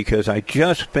Matt, because I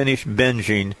just finished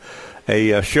binging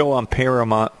a show on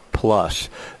Paramount Plus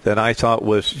that I thought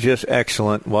was just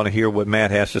excellent. Want to hear what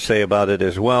Matt has to say about it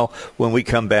as well when we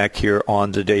come back here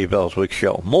on the Dave Elswick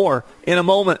Show. More in a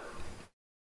moment.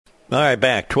 All right,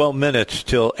 back 12 minutes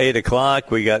till 8 o'clock.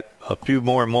 We got a few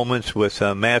more moments with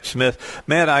Matt Smith.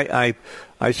 Matt, I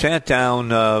sat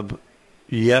down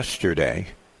yesterday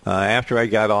after I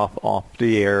got off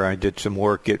the air. I did some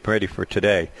work getting ready for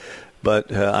today.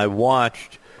 But I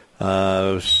watched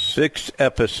 6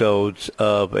 episodes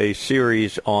of a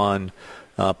series on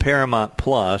Paramount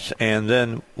Plus, and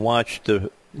then watched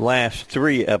the last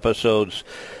 3 episodes.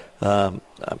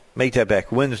 Make that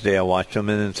back. Wednesday I watched them,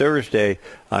 and then Thursday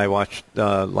I watched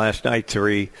last night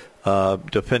 3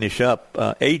 to finish up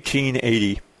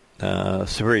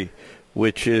 1883,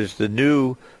 which is the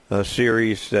new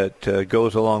series that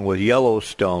goes along with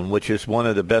Yellowstone, which is one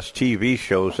of the best TV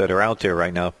shows that are out there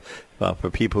right now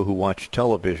for people who watch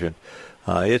television.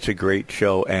 It's a great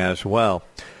show as well.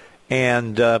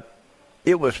 And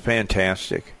it was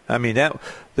fantastic. I mean,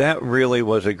 that really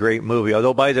was a great movie.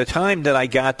 Although by the time that I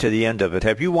got to the end of it,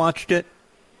 have you watched it?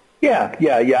 Yeah.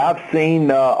 I've seen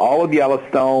all of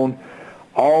Yellowstone,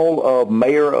 all of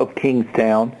Mayor of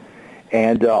Kingstown,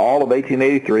 and all of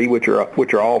 1883, which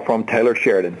are all from Taylor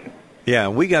Sheridan. Yeah,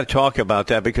 we got to talk about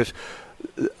that because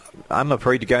I'm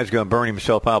afraid the guy's going to burn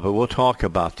himself out, but we'll talk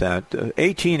about that.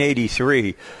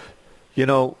 1883,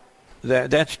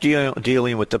 that's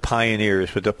dealing with the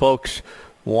pioneers, with the folks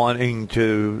wanting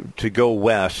to go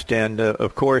west. And,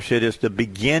 of course, it is the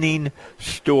beginning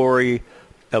story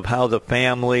of how the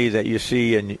family that you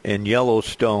see in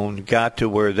Yellowstone got to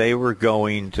where they were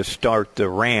going to start the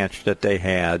ranch that they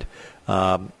had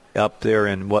up there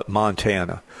in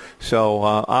Montana. So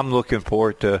I'm looking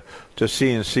forward to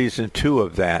seeing season 2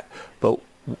 of that. But,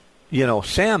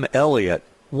 Sam Elliott,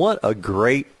 what a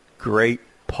great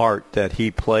part that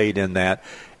he played in that.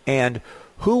 And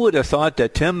who would have thought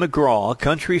that Tim McGraw,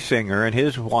 country singer, and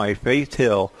his wife, Faith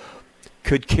Hill,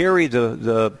 could carry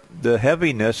the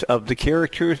heaviness of the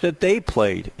characters that they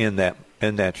played in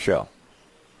that show?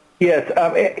 Yes,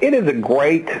 it is a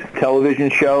great television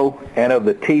show, and of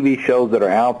the TV shows that are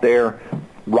out there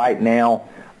right now,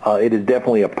 it is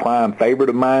definitely a prime favorite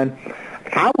of mine.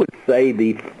 I would say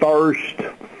the first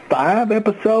 5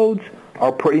 episodes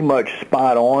are pretty much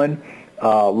spot on.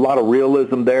 A lot of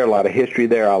realism there, a lot of history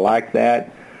there. I like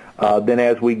that. Then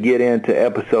as we get into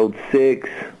episode 6,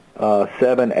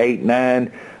 7, 8,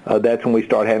 9, that's when we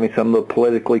start having some of the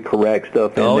politically correct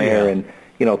stuff in there, and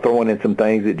throwing in some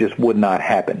things that just would not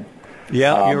happen.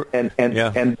 Yeah, and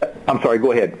I'm sorry.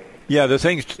 Go ahead. Yeah, the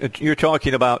things you're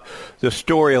talking about, the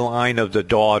storyline of the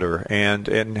daughter,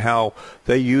 and how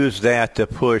they use that to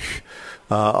push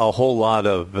a whole lot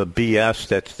of BS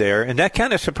that's there, and that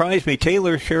kind of surprised me.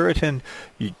 Taylor Sheridan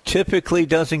typically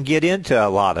doesn't get into a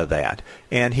lot of that,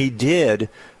 and he did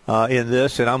in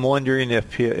this, and I'm wondering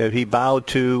if he bowed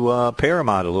to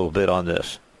Paramount a little bit on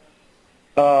this.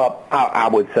 I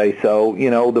would say so.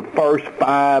 The first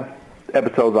 5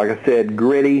 episodes, like I said,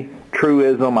 gritty,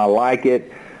 truism, I like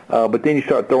it. But then you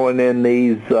start throwing in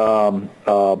these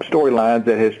storylines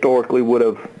that historically would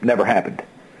have never happened.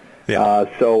 Yeah.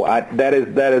 So that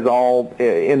is all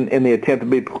in the attempt to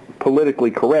be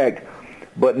politically correct.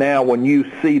 But now when you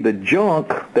see the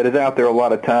junk that is out there a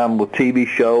lot of time with TV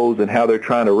shows and how they're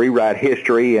trying to rewrite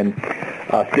history and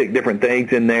stick different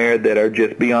things in there that are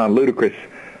just beyond ludicrous,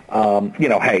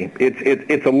 hey,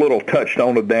 it's a little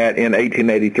touchstone of that in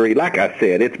 1883. Like I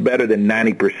said, it's better than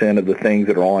 90% of the things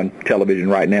that are on television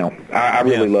right now. I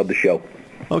really love the show.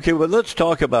 Okay, well, let's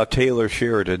talk about Taylor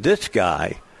Sheridan. This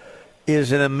guy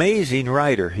is an amazing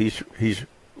writer. He's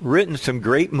written some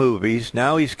great movies.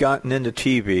 Now he's gotten into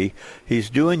TV. He's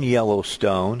doing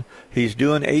Yellowstone. He's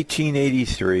doing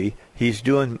 1883. He's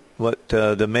doing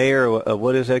the mayor,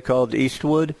 what is that called,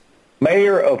 Eastwood?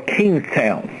 Mayor of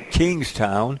Kingstown.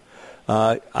 Kingstown.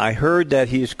 I heard that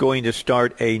he's going to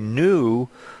start a new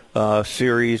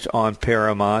series on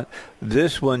Paramount,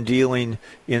 this one dealing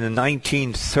in the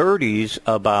 1930s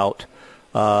about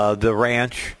the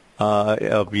ranch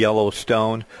of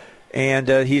Yellowstone. And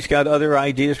he's got other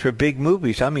ideas for big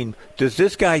movies. I mean, does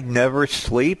this guy never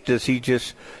sleep? Does he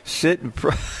just sit in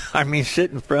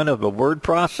front of a word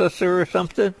processor or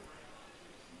something?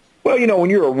 Well, when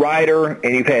you're a writer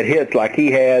and you've had hits like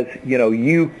he has,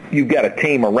 you've got a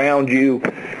team around you.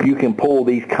 You can pull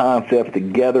these concepts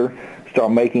together,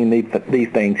 start making these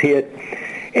things hit.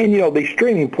 And, these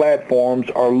streaming platforms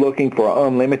are looking for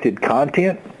unlimited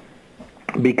content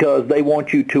because they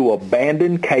want you to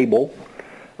abandon cable.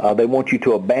 They want you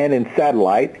to abandon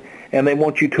satellite, and they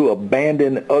want you to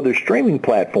abandon other streaming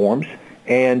platforms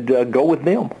and go with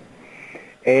them.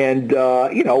 And,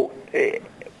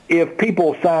 if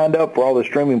people signed up for all the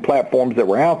streaming platforms that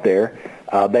were out there,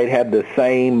 they'd have the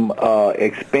same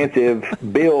expensive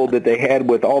bill that they had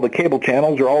with all the cable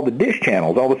channels or all the dish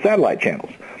channels, all the satellite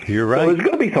channels. You're right. So there's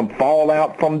going to be some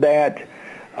fallout from that.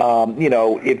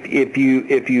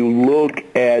 If you look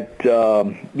at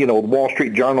the Wall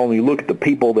Street Journal and you look at the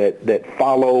people that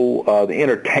follow the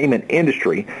entertainment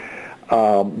industry,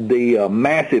 the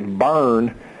massive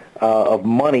burn of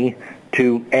money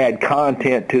to add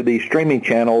content to these streaming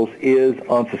channels is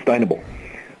unsustainable.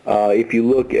 If you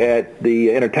look at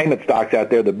the entertainment stocks out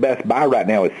there, the best buy right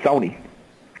now is Sony.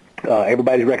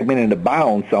 Everybody's recommending to buy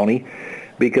on Sony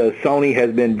because Sony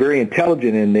has been very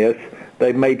intelligent in this.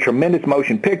 They've made tremendous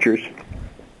motion pictures.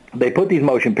 They put these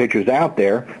motion pictures out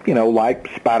there, like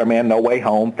Spider-Man No Way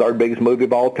Home, third biggest movie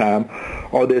of all time,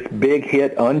 or this big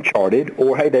hit Uncharted,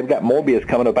 or, hey, they've got Morbius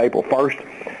coming up April 1st.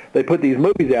 They put these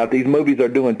movies out. These movies are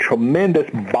doing tremendous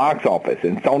box office,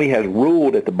 and Sony has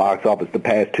ruled at the box office the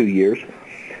past 2 years.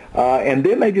 And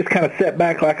then they just kind of sit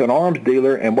back like an arms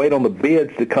dealer and wait on the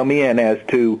bids to come in as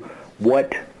to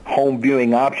what home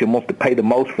viewing option wants to pay the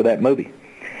most for that movie.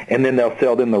 And then they'll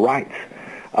sell them the rights.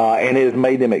 And it has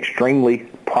made them extremely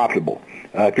profitable.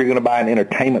 If you're going to buy an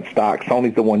entertainment stock,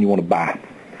 Sony's the one you want to buy.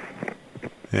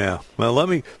 Yeah. Well, let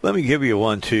me give you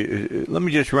one too. Let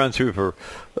me just run through for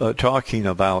talking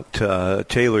about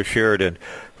Taylor Sheridan.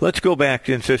 Let's go back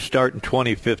and just start in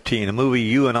 2015, a movie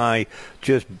you and I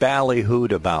just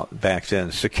ballyhooed about back then,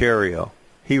 Sicario.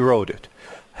 He wrote it.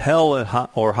 Hell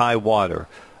or High Water,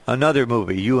 another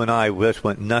movie you and I just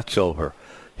went nuts over.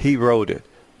 He wrote it.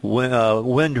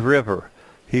 Wind River,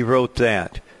 he wrote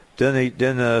that.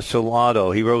 Then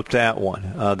Salado, he wrote that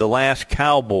one. The Last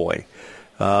Cowboy,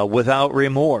 Without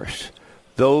Remorse,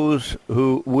 Those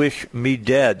Who Wish Me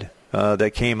Dead,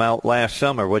 that came out last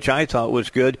summer, which I thought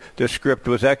was good. The script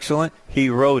was excellent. He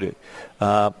wrote it.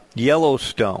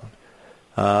 Yellowstone,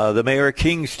 The Mayor of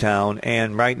Kingstown,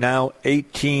 and right now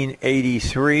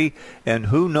 1883, and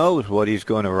who knows what he's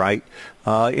going to write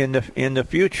in the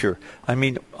future. I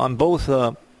mean, on both,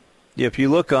 if you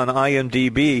look on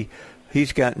IMDb,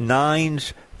 he's got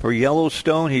 9s for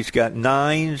Yellowstone, he's got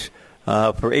 9s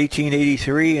for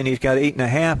 1883, and he's got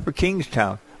 8.5 for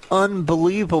Kingstown.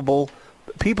 Unbelievable.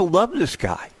 People love this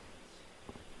guy.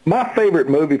 My favorite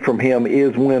movie from him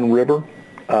is Wind River.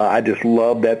 I just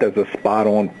love that. That's a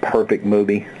spot-on, perfect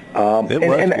movie.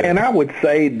 And I would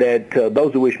say that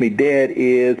Those Who Wish Me Dead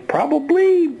is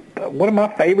probably one of my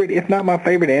favorite, if not my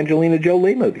favorite, Angelina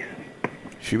Jolie movies.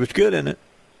 She was good in it.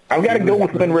 I've got to go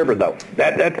with Wind River, though.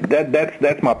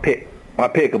 That's my pick. My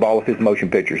pick of all of his motion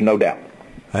pictures, no doubt.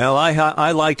 Well,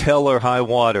 I liked Hell or High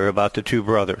Water about the two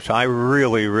brothers. I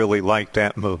really, really liked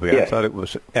that movie. Yes. I thought it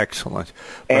was excellent.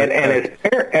 And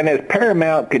as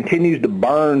Paramount continues to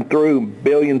burn through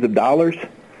billions of dollars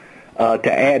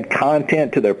to add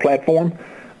content to their platform,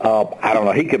 I don't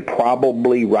know. He could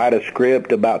probably write a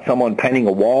script about someone painting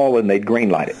a wall, and they'd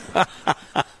greenlight it.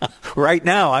 Right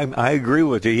now, I agree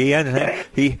with you. He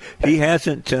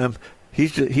hasn't.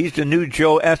 He's the new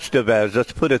Joe Estevez.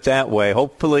 Let's put it that way.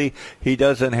 Hopefully, he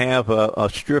doesn't have a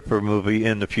stripper movie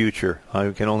in the future. I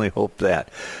can only hope that.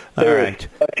 There's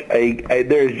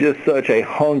just such a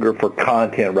hunger for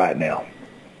content right now.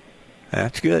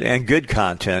 That's good, and good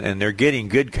content, and they're getting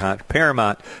good content.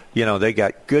 Paramount, they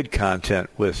got good content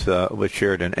with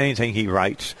Sheridan. Anything he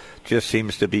writes just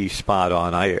seems to be spot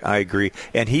on. I agree,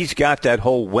 and he's got that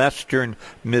whole Western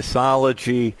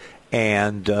mythology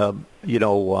and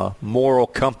moral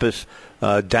compass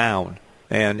down,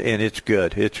 and it's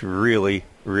good. It's really,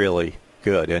 really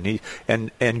good, and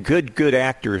good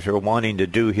actors are wanting to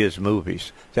do his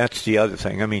movies. That's the other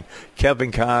thing. I mean,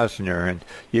 Kevin Costner, and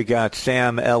you got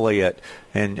Sam Elliott,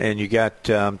 and you got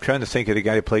I'm trying to think of the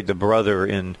guy who played the brother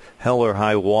in Hell or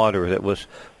High Water that was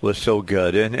so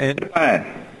good, and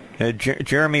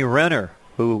Jeremy Renner,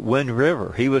 who Wind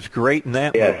River, he was great in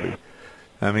that movie.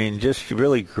 I mean, just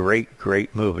really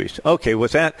great movies. Okay,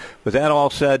 with that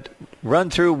all said, run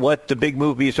through what the big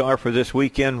movies are for this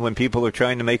weekend when people are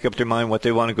trying to make up their mind what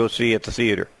they want to go see at the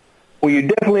theater. Well, you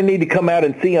definitely need to come out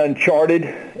and see Uncharted,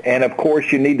 and of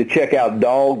course you need to check out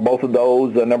Dog. Both of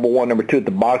those, number 1, number 2 at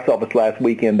the box office last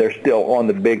weekend. They're still on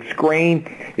the big screen.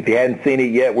 If you hadn't seen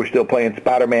it yet, we're still playing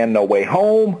Spider-Man No Way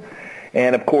Home.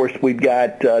 And, of course, we've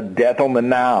got Death on the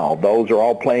Nile. Those are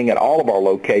all playing at all of our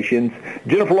locations.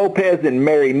 Jennifer Lopez in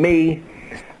Marry Me.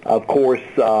 Of course,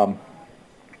 Liam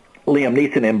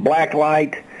Neeson in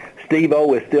Blacklight.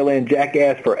 Steve-O is still in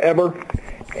Jackass Forever.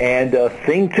 And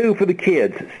Sing 2 for the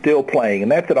kids, still playing.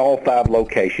 And that's at all 5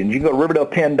 locations. You can go to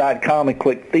Riverdale10.com and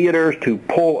click Theaters to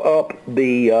pull up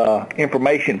the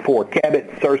information for Cabot,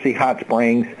 Searcy, Hot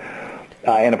Springs,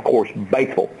 and, of course,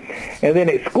 Faithful. And then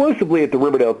exclusively at the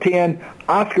Riverdale 10,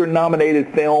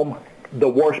 Oscar-nominated film The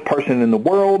Worst Person in the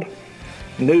World,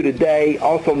 new today,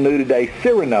 also new today,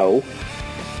 Cyrano,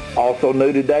 also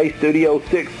new today, Studio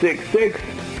 666,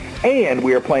 and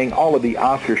we are playing all of the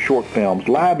Oscar short films,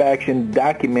 live action,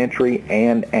 documentary,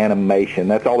 and animation.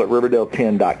 That's all at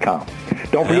Riverdale10.com.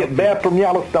 Don't forget Beth from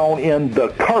Yellowstone in The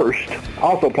Cursed,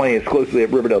 also playing exclusively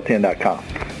at Riverdale10.com.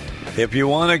 If you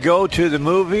want to go to the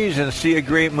movies and see a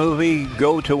great movie,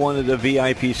 go to one of the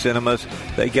VIP cinemas.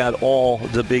 They got all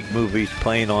the big movies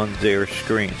playing on their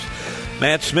screens.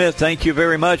 Matt Smith, thank you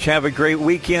very much. Have a great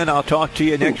weekend. I'll talk to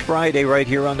you next Friday right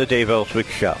here on the Dave Elswick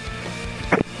Show.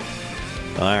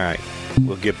 All right.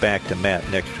 We'll get back to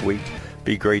Matt next week.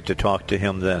 Be great to talk to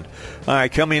him then. All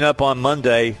right, coming up on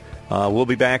Monday, we'll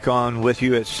be back on with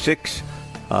you at 6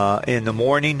 in the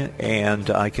morning, and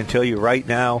I can tell you right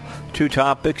now, two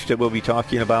topics that we'll be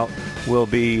talking about will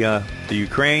be the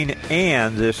Ukraine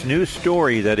and this new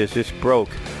story that is just broke.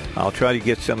 I'll try to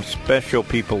get some special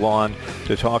people on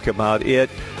to talk about it,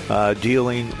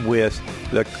 dealing with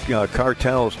the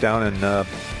cartels down in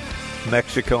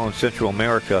Mexico and Central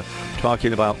America,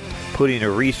 talking about putting the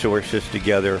resources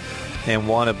together and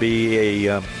want to be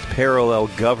a parallel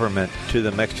government to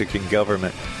the Mexican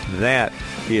government. That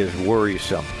is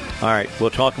worrisome. All right,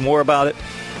 we'll talk more about it,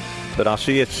 but I'll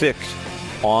see you at 6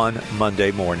 on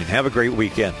Monday morning. Have a great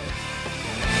weekend.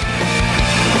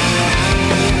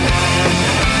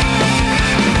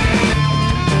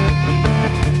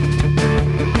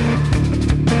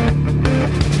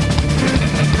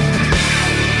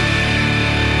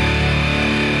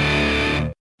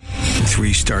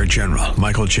 Three-star General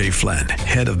Michael J. Flynn,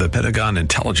 head of the Pentagon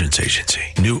Intelligence Agency,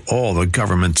 knew all the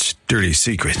government's dirty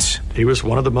secrets. He was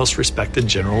one of the most respected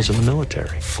generals in the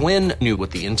military. Flynn knew what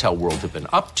the intel world had been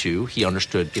up to. He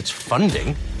understood its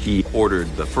funding. He ordered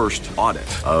the first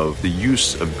audit of the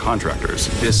use of contractors.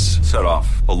 This set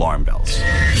off alarm bells.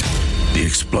 The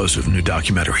explosive new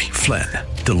documentary, Flynn,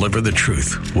 Deliver the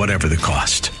Truth, Whatever the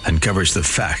Cost, uncovers the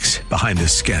facts behind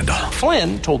this scandal.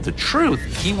 Flynn told the truth.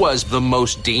 He was the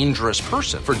most dangerous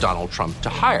person for Donald Trump to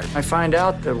hire. I find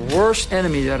out the worst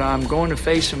enemy that I'm going to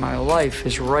face in my life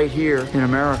is right here in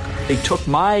America. They took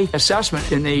my assessment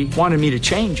and they wanted me to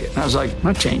change it. And I was like, I'm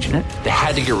not changing it. They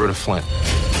had to get rid of Flynn.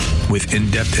 With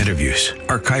in-depth interviews,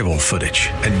 archival footage,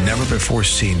 and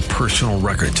never-before-seen personal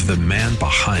records of the man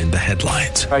behind the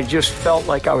headlines. I just felt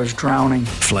like I was drowning.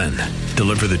 Flynn,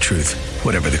 Deliver the Truth,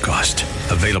 Whatever the Cost.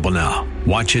 Available now.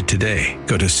 Watch it today.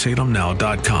 Go to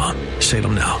salemnow.com.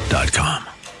 salemnow.com.